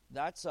formed,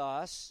 that's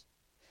us,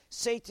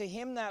 say to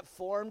him that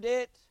formed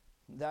it,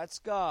 that's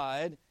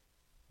God,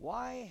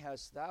 why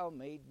hast thou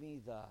made me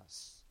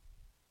thus?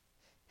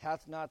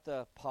 Hath not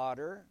the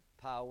potter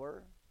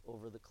power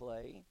over the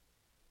clay?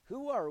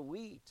 Who are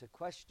we to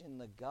question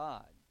the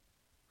God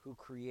who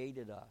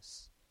created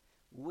us?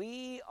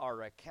 We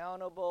are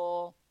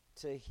accountable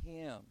to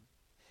him.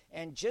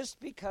 And just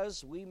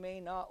because we may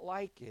not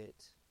like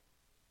it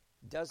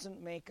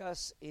doesn't make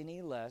us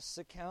any less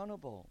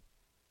accountable.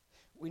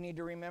 We need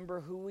to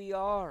remember who we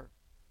are.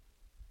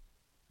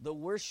 The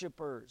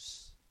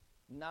worshipers,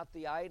 not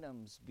the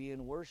items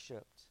being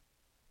worshipped.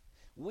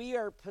 We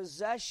are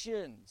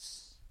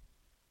possessions,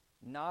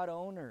 not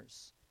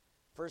owners.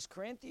 1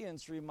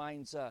 Corinthians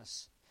reminds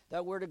us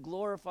that we're to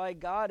glorify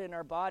God in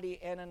our body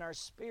and in our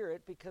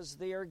spirit because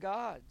they are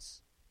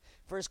God's.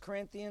 1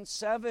 Corinthians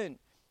 7,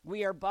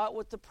 we are bought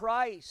with the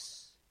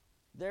price.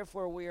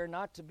 Therefore, we are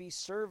not to be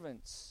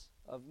servants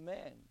of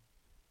men,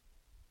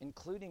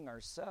 including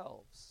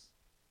ourselves.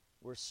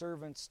 We're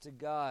servants to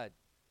God.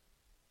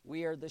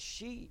 We are the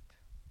sheep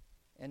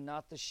and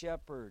not the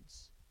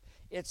shepherds.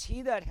 It's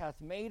he that hath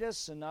made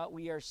us and not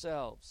we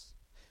ourselves.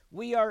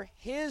 We are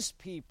his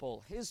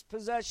people, his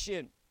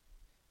possession.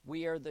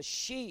 We are the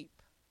sheep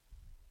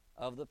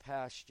of the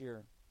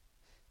pasture.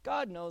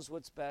 God knows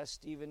what's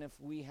best, even if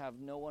we have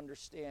no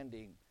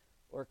understanding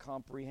or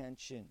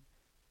comprehension.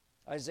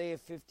 Isaiah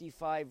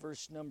 55,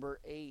 verse number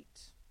 8,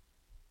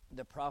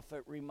 the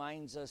prophet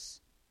reminds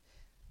us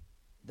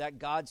that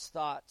God's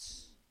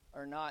thoughts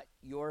are not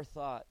your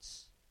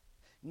thoughts.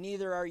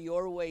 Neither are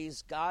your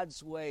ways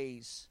God's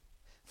ways.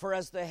 For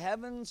as the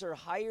heavens are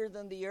higher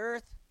than the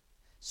earth,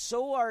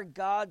 so are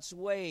God's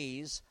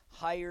ways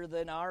higher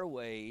than our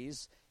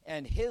ways,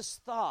 and his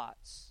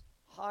thoughts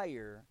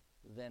higher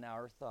than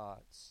our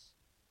thoughts.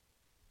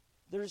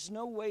 There's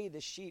no way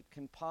the sheep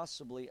can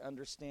possibly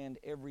understand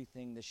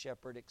everything the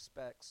shepherd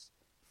expects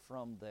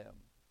from them.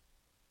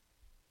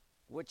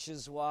 Which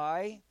is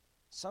why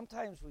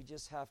sometimes we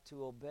just have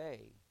to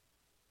obey,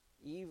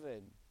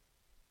 even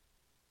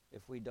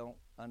if we don't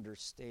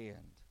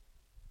understand.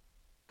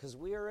 Because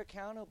we are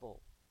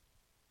accountable.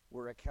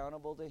 We're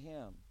accountable to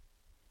him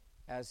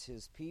as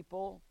his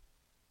people,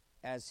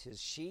 as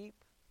his sheep,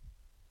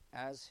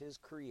 as his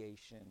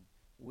creation.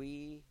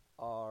 We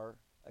are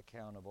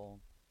accountable.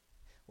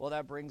 Well,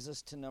 that brings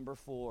us to number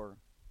 4,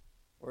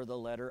 or the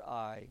letter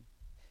I.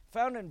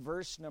 Found in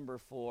verse number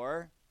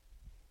 4,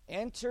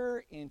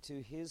 enter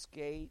into his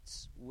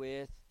gates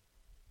with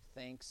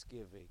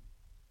thanksgiving.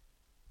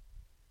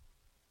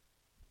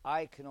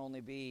 I can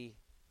only be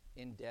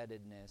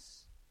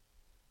indebtedness.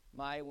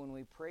 When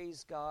we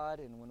praise God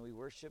and when we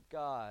worship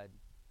God,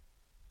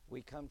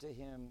 we come to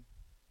him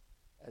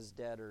as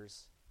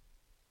debtors.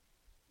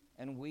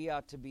 And we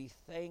ought to be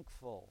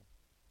thankful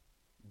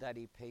that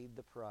he paid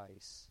the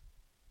price.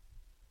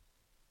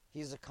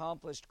 He's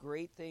accomplished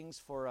great things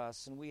for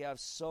us, and we have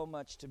so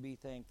much to be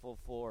thankful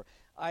for.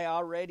 I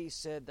already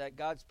said that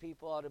God's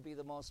people ought to be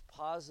the most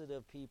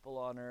positive people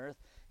on earth.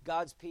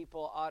 God's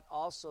people ought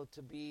also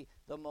to be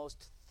the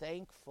most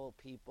thankful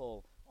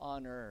people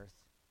on earth.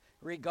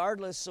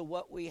 Regardless of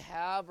what we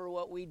have or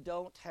what we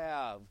don't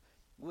have,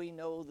 we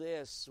know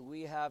this: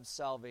 we have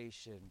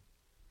salvation.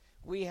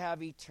 We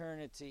have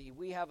eternity.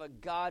 We have a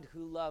God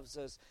who loves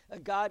us, a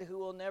God who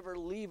will never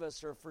leave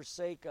us or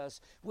forsake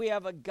us. We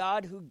have a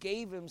God who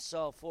gave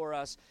himself for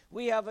us.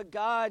 We have a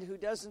God who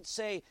doesn't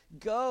say,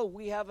 go.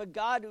 We have a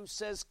God who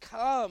says,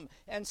 come,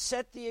 and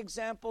set the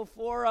example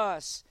for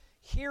us.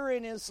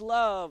 Herein is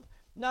love.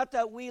 Not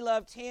that we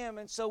loved him,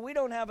 and so we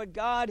don't have a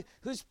God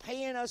who's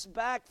paying us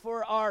back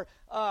for our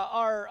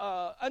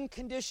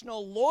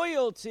unconditional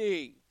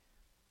loyalty.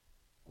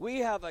 We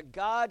have a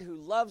God who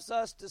loves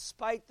us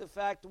despite the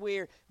fact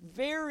we're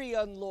very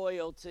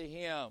unloyal to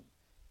him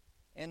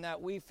and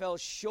that we fell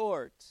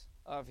short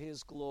of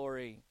his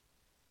glory.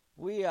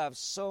 We have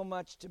so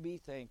much to be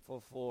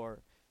thankful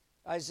for.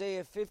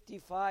 Isaiah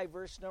 55,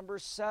 verse number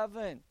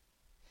 7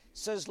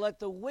 says, let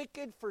the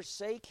wicked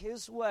forsake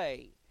his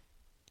way,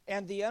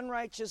 and the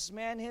unrighteous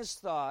man his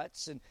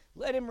thoughts, and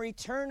let him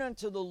return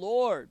unto the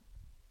Lord,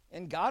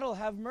 and God will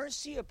have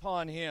mercy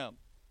upon him.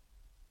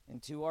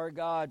 And to our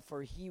God,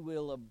 for he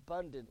will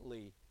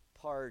abundantly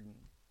pardon.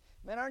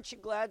 Man, aren't you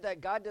glad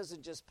that God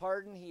doesn't just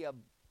pardon, he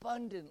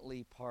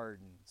abundantly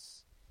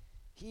pardons.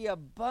 He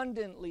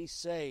abundantly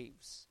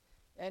saves.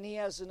 And he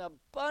has an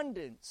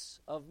abundance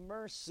of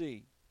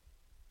mercy.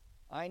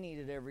 I need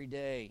it every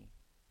day.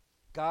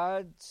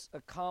 God's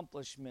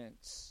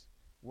accomplishments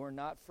were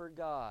not for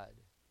God.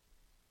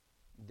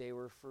 They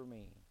were for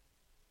me.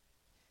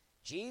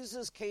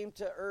 Jesus came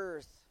to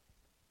earth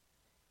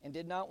and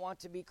did not want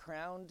to be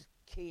crowned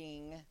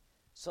king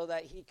so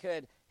that he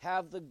could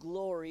have the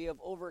glory of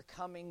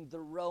overcoming the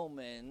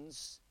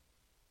Romans.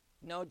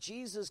 No,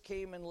 Jesus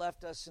came and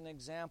left us an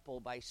example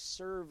by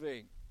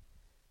serving,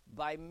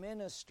 by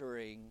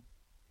ministering,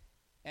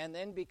 and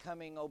then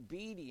becoming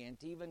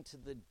obedient even to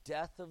the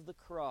death of the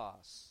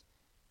cross.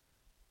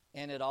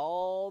 And it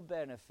all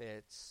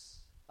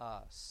benefits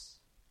us.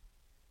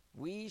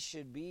 We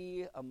should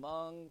be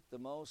among the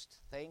most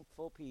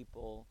thankful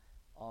people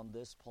on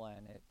this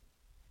planet.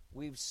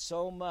 We've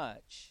so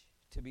much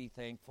to be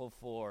thankful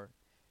for.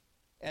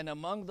 And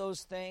among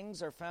those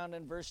things are found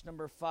in verse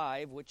number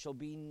 5, which will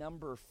be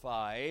number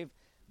 5.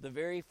 The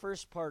very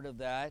first part of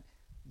that,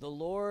 the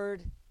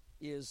Lord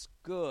is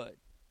good.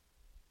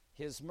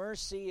 His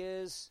mercy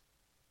is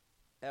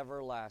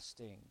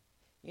everlasting.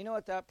 You know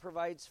what that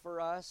provides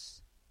for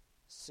us?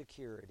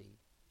 Security.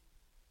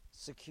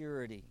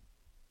 Security.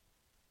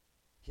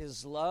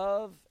 His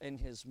love and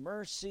his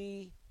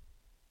mercy,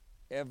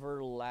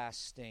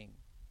 everlasting.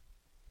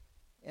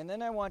 And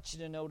then I want you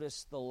to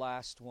notice the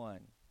last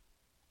one.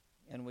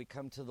 And we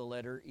come to the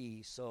letter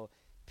E. So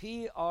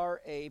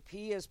P-R-A.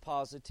 P is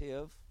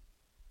positive.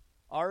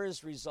 R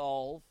is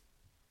resolve.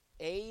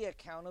 A,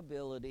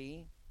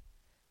 accountability.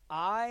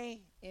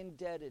 I,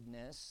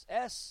 indebtedness.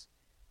 S,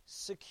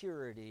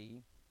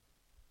 security.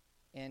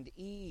 And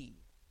E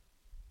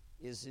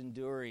is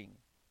enduring.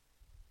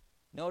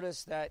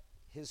 Notice that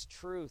his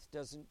truth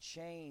doesn't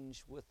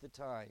change with the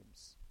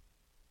times.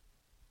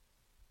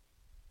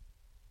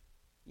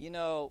 You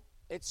know,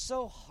 it's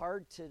so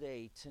hard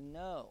today to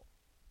know.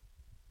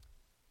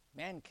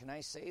 Man, can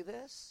I say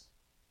this?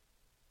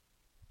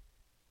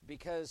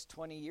 Because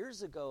 20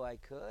 years ago I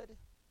could.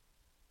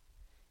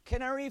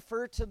 Can I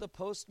refer to the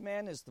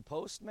postman as the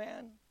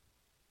postman?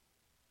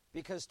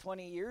 Because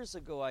 20 years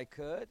ago I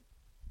could.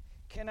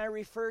 Can I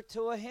refer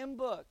to a hymn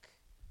book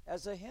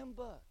as a hymn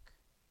book?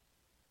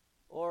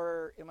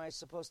 Or am I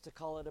supposed to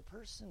call it a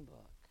person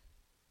book?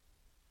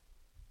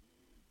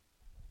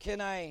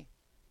 Can I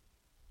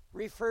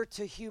refer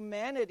to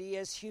humanity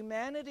as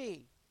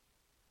humanity?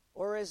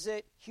 Or is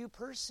it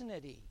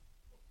hupersonity?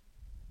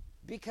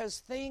 Because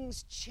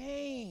things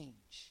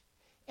change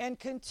and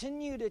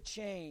continue to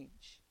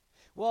change.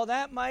 Well,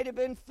 that might have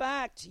been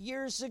fact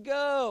years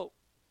ago.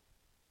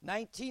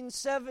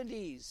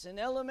 1970s in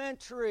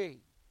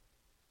elementary.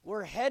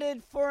 We're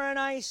headed for an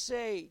ice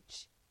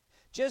age.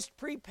 Just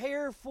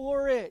prepare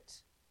for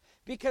it.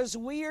 Because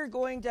we are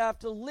going to have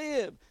to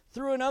live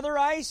through another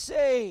ice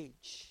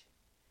age.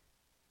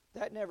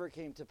 That never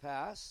came to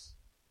pass.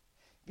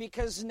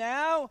 Because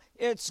now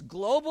it's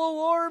global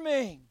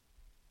warming.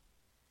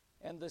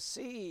 And the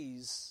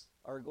seas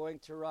are going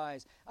to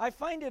rise. I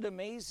find it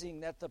amazing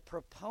that the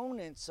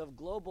proponents of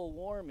global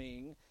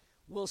warming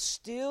will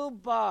still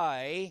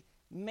buy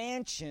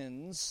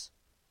mansions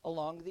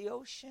along the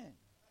ocean.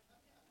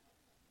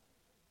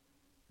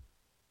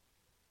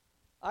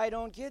 I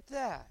don't get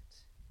that.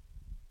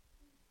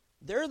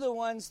 They're the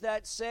ones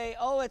that say,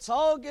 oh, it's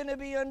all going to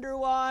be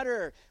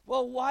underwater.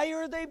 Well, why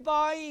are they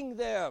buying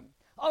them?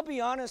 I'll be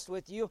honest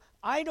with you,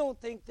 I don't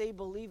think they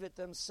believe it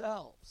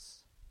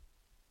themselves.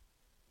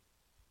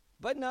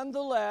 But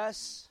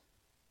nonetheless,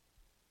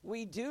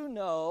 we do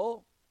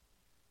know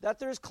that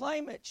there's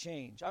climate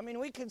change. I mean,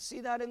 we can see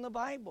that in the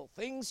Bible.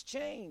 Things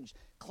change.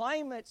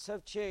 Climates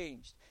have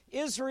changed.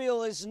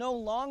 Israel is no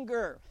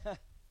longer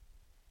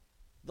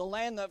the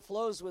land that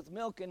flows with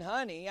milk and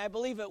honey. I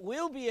believe it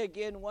will be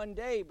again one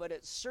day, but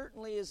it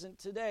certainly isn't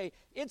today.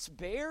 It's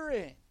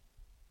barren.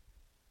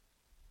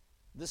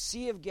 The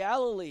Sea of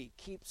Galilee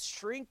keeps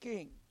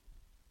shrinking.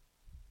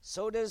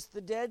 So does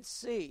the Dead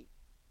Sea.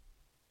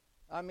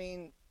 I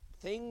mean,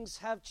 Things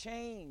have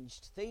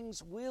changed.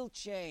 Things will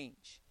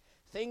change.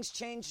 Things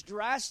changed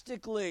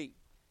drastically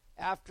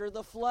after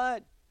the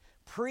flood.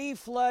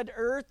 Pre-flood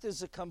earth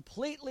is a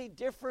completely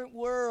different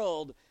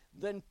world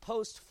than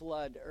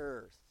post-flood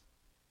earth.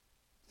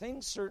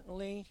 Things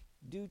certainly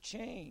do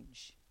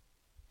change.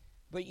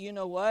 But you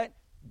know what?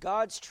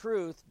 God's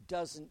truth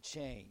doesn't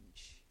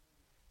change.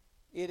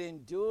 It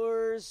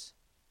endures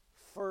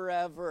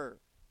forever.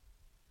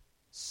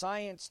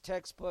 Science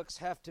textbooks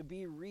have to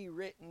be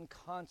rewritten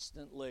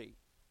constantly.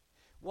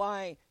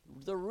 Why?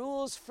 The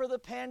rules for the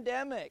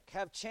pandemic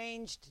have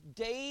changed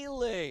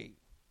daily.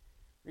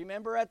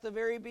 Remember at the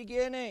very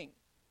beginning.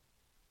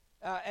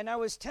 And I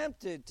was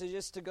tempted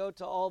to go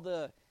to all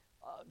the,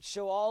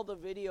 show all the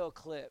video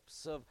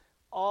clips of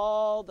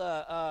all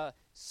the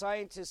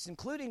scientists,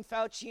 including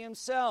Fauci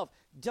himself.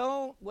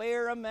 Don't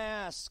wear a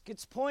mask.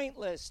 It's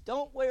pointless.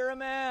 Don't wear a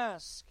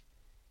mask.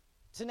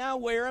 To now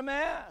wear a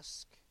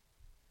mask.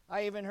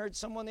 I even heard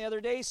someone the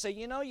other day say,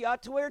 you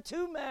ought to wear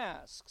 2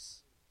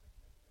 masks.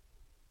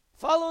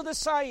 Follow the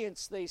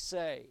science, they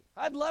say.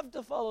 I'd love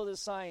to follow the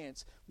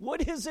science.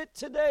 What is it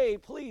today?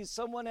 Please,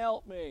 someone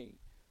help me.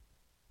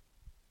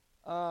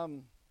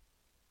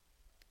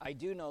 I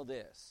do know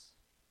this.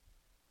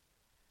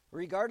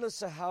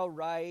 Regardless of how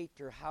right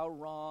or how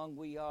wrong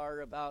we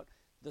are about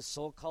the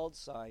so-called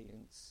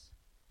science,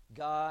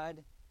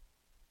 God,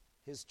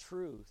 His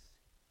truth,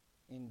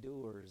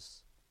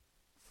 endures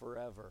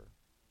forever.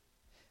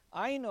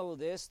 I know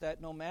this,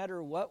 that no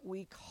matter what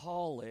we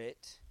call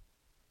it,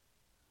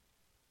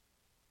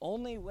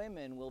 only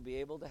women will be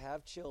able to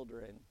have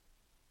children.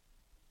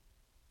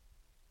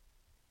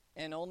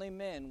 And only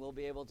men will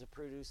be able to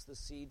produce the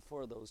seed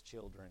for those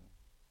children.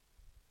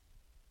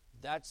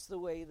 That's the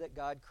way that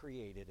God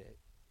created it.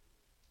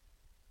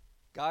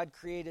 God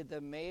created the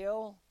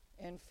male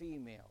and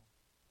female.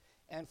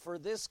 And for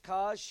this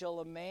cause shall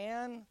a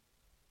man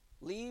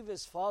leave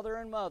his father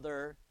and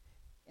mother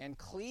and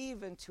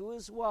cleave unto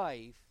his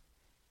wife,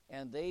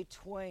 and they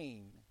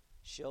twain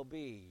shall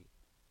be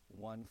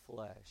one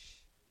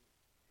flesh.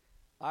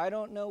 I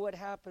don't know what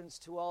happens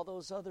to all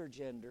those other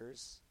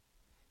genders,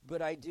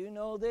 but I do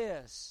know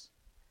this.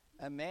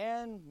 A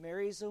man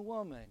marries a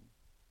woman,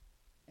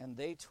 and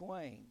they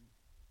twain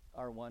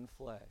are one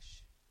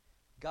flesh.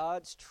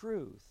 God's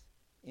truth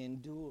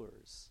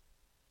endures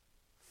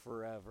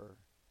forever.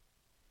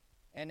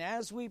 And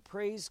as we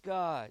praise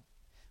God,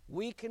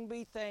 we can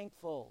be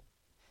thankful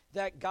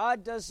that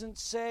God doesn't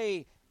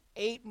say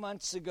 8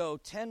 months ago,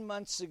 10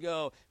 months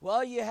ago,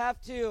 well, you have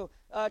to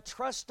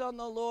trust on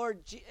the Lord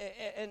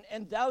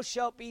and thou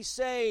shalt be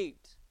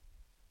saved.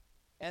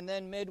 And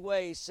then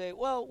midway say,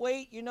 well,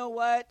 wait, you know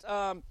what?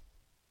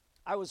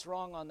 I was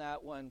wrong on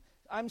that one.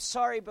 I'm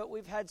sorry, but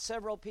we've had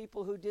several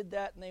people who did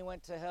that and they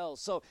went to hell.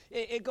 So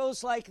it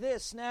goes like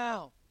this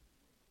now.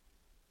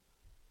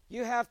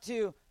 You have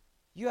to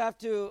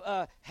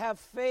have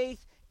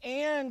faith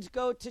and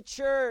go to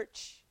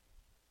church.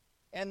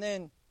 And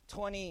then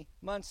 20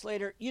 months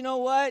later, you know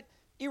what?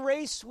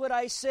 Erase what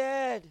I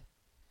said.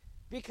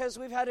 Because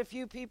we've had a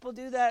few people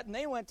do that and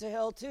they went to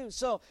hell too.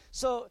 So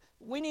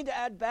we need to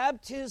add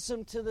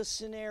baptism to the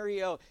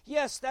scenario.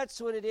 Yes, that's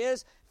what it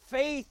is.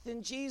 Faith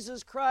in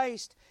Jesus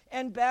Christ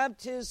and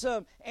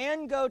baptism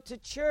and go to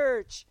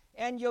church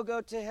and you'll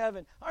go to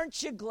heaven.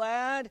 Aren't you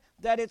glad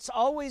that it's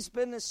always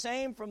been the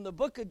same from the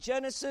book of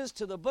Genesis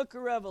to the book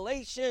of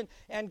Revelation,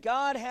 and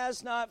God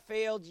has not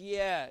failed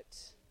yet?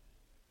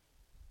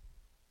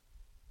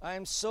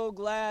 I'm so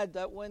glad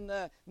that when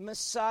the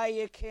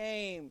Messiah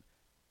came,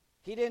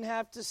 He didn't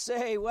have to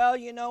say, well,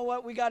 you know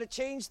what, we got to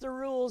change the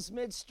rules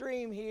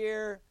midstream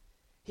here.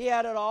 He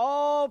had it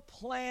all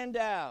planned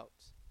out.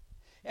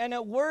 And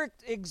it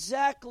worked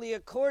exactly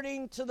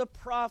according to the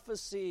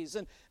prophecies.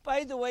 And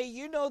by the way,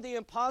 you know the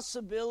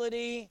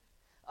impossibility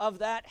of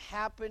that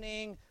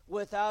happening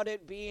without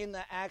it being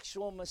the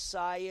actual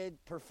Messiah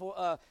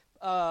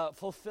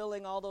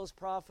fulfilling all those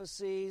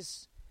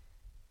prophecies.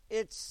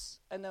 It's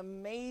an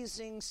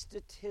amazing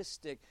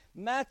statistic,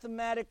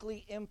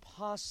 mathematically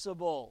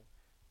impossible.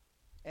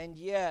 And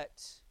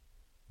yet,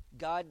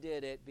 God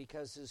did it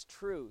because His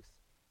truth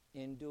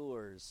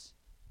endures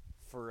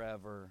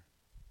forever.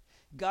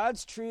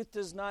 God's truth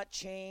does not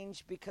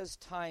change because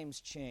times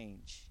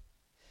change.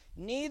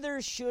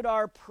 Neither should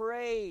our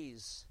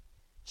praise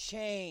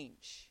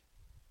change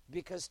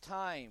because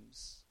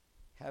times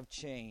have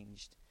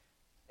changed.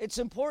 It's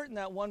important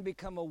that one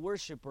become a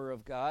worshiper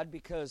of God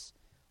because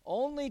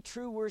only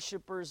true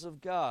worshipers of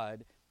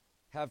God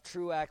have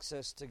true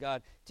access to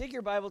God. Take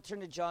your Bible, turn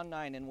to John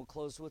 9, and we'll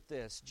close with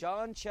this.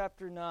 John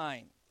chapter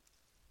 9.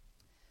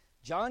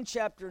 John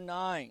chapter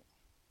 9.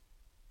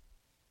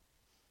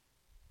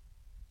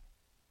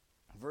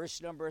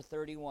 Verse number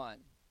 31.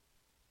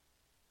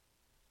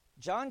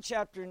 John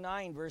chapter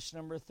 9, verse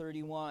number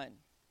 31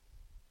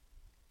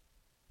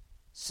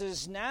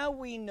 says, now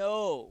we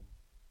know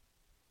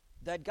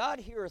that God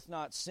heareth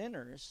not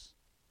sinners,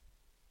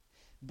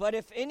 but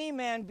if any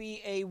man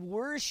be a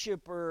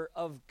worshiper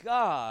of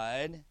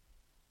God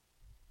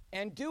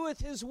and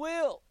doeth His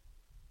will,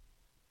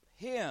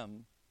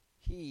 him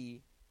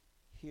He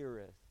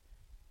heareth.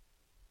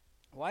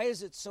 Why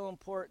is it so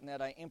important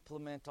that I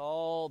implement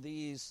all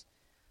these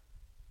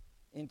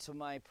into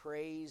my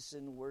praise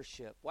and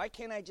worship? Why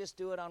can't I just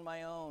do it on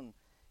my own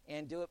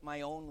and do it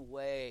my own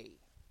way?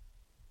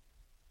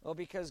 Well,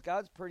 because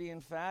God's pretty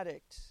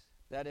emphatic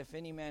that if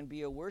any man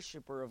be a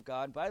worshiper of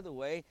God, by the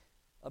way,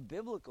 a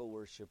biblical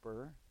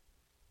worshiper,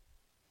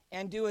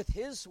 and doeth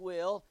his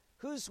will,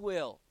 whose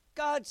will?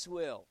 God's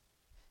will.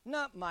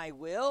 Not my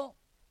will,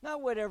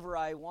 not whatever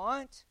I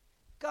want.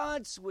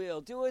 God's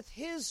will, doeth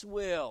his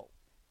will.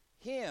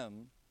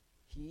 Him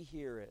he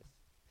heareth.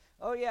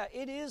 Oh yeah,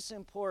 it is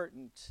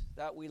important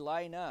that we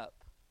line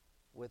up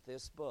with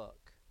this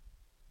book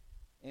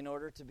in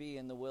order to be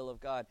in the will of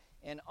God.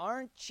 And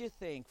aren't you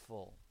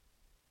thankful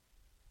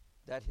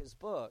that his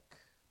book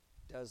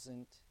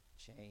doesn't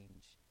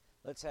change?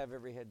 Let's have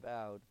every head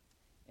bowed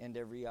and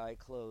every eye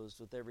closed.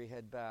 With every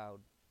head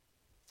bowed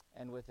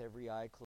and with every eye closed.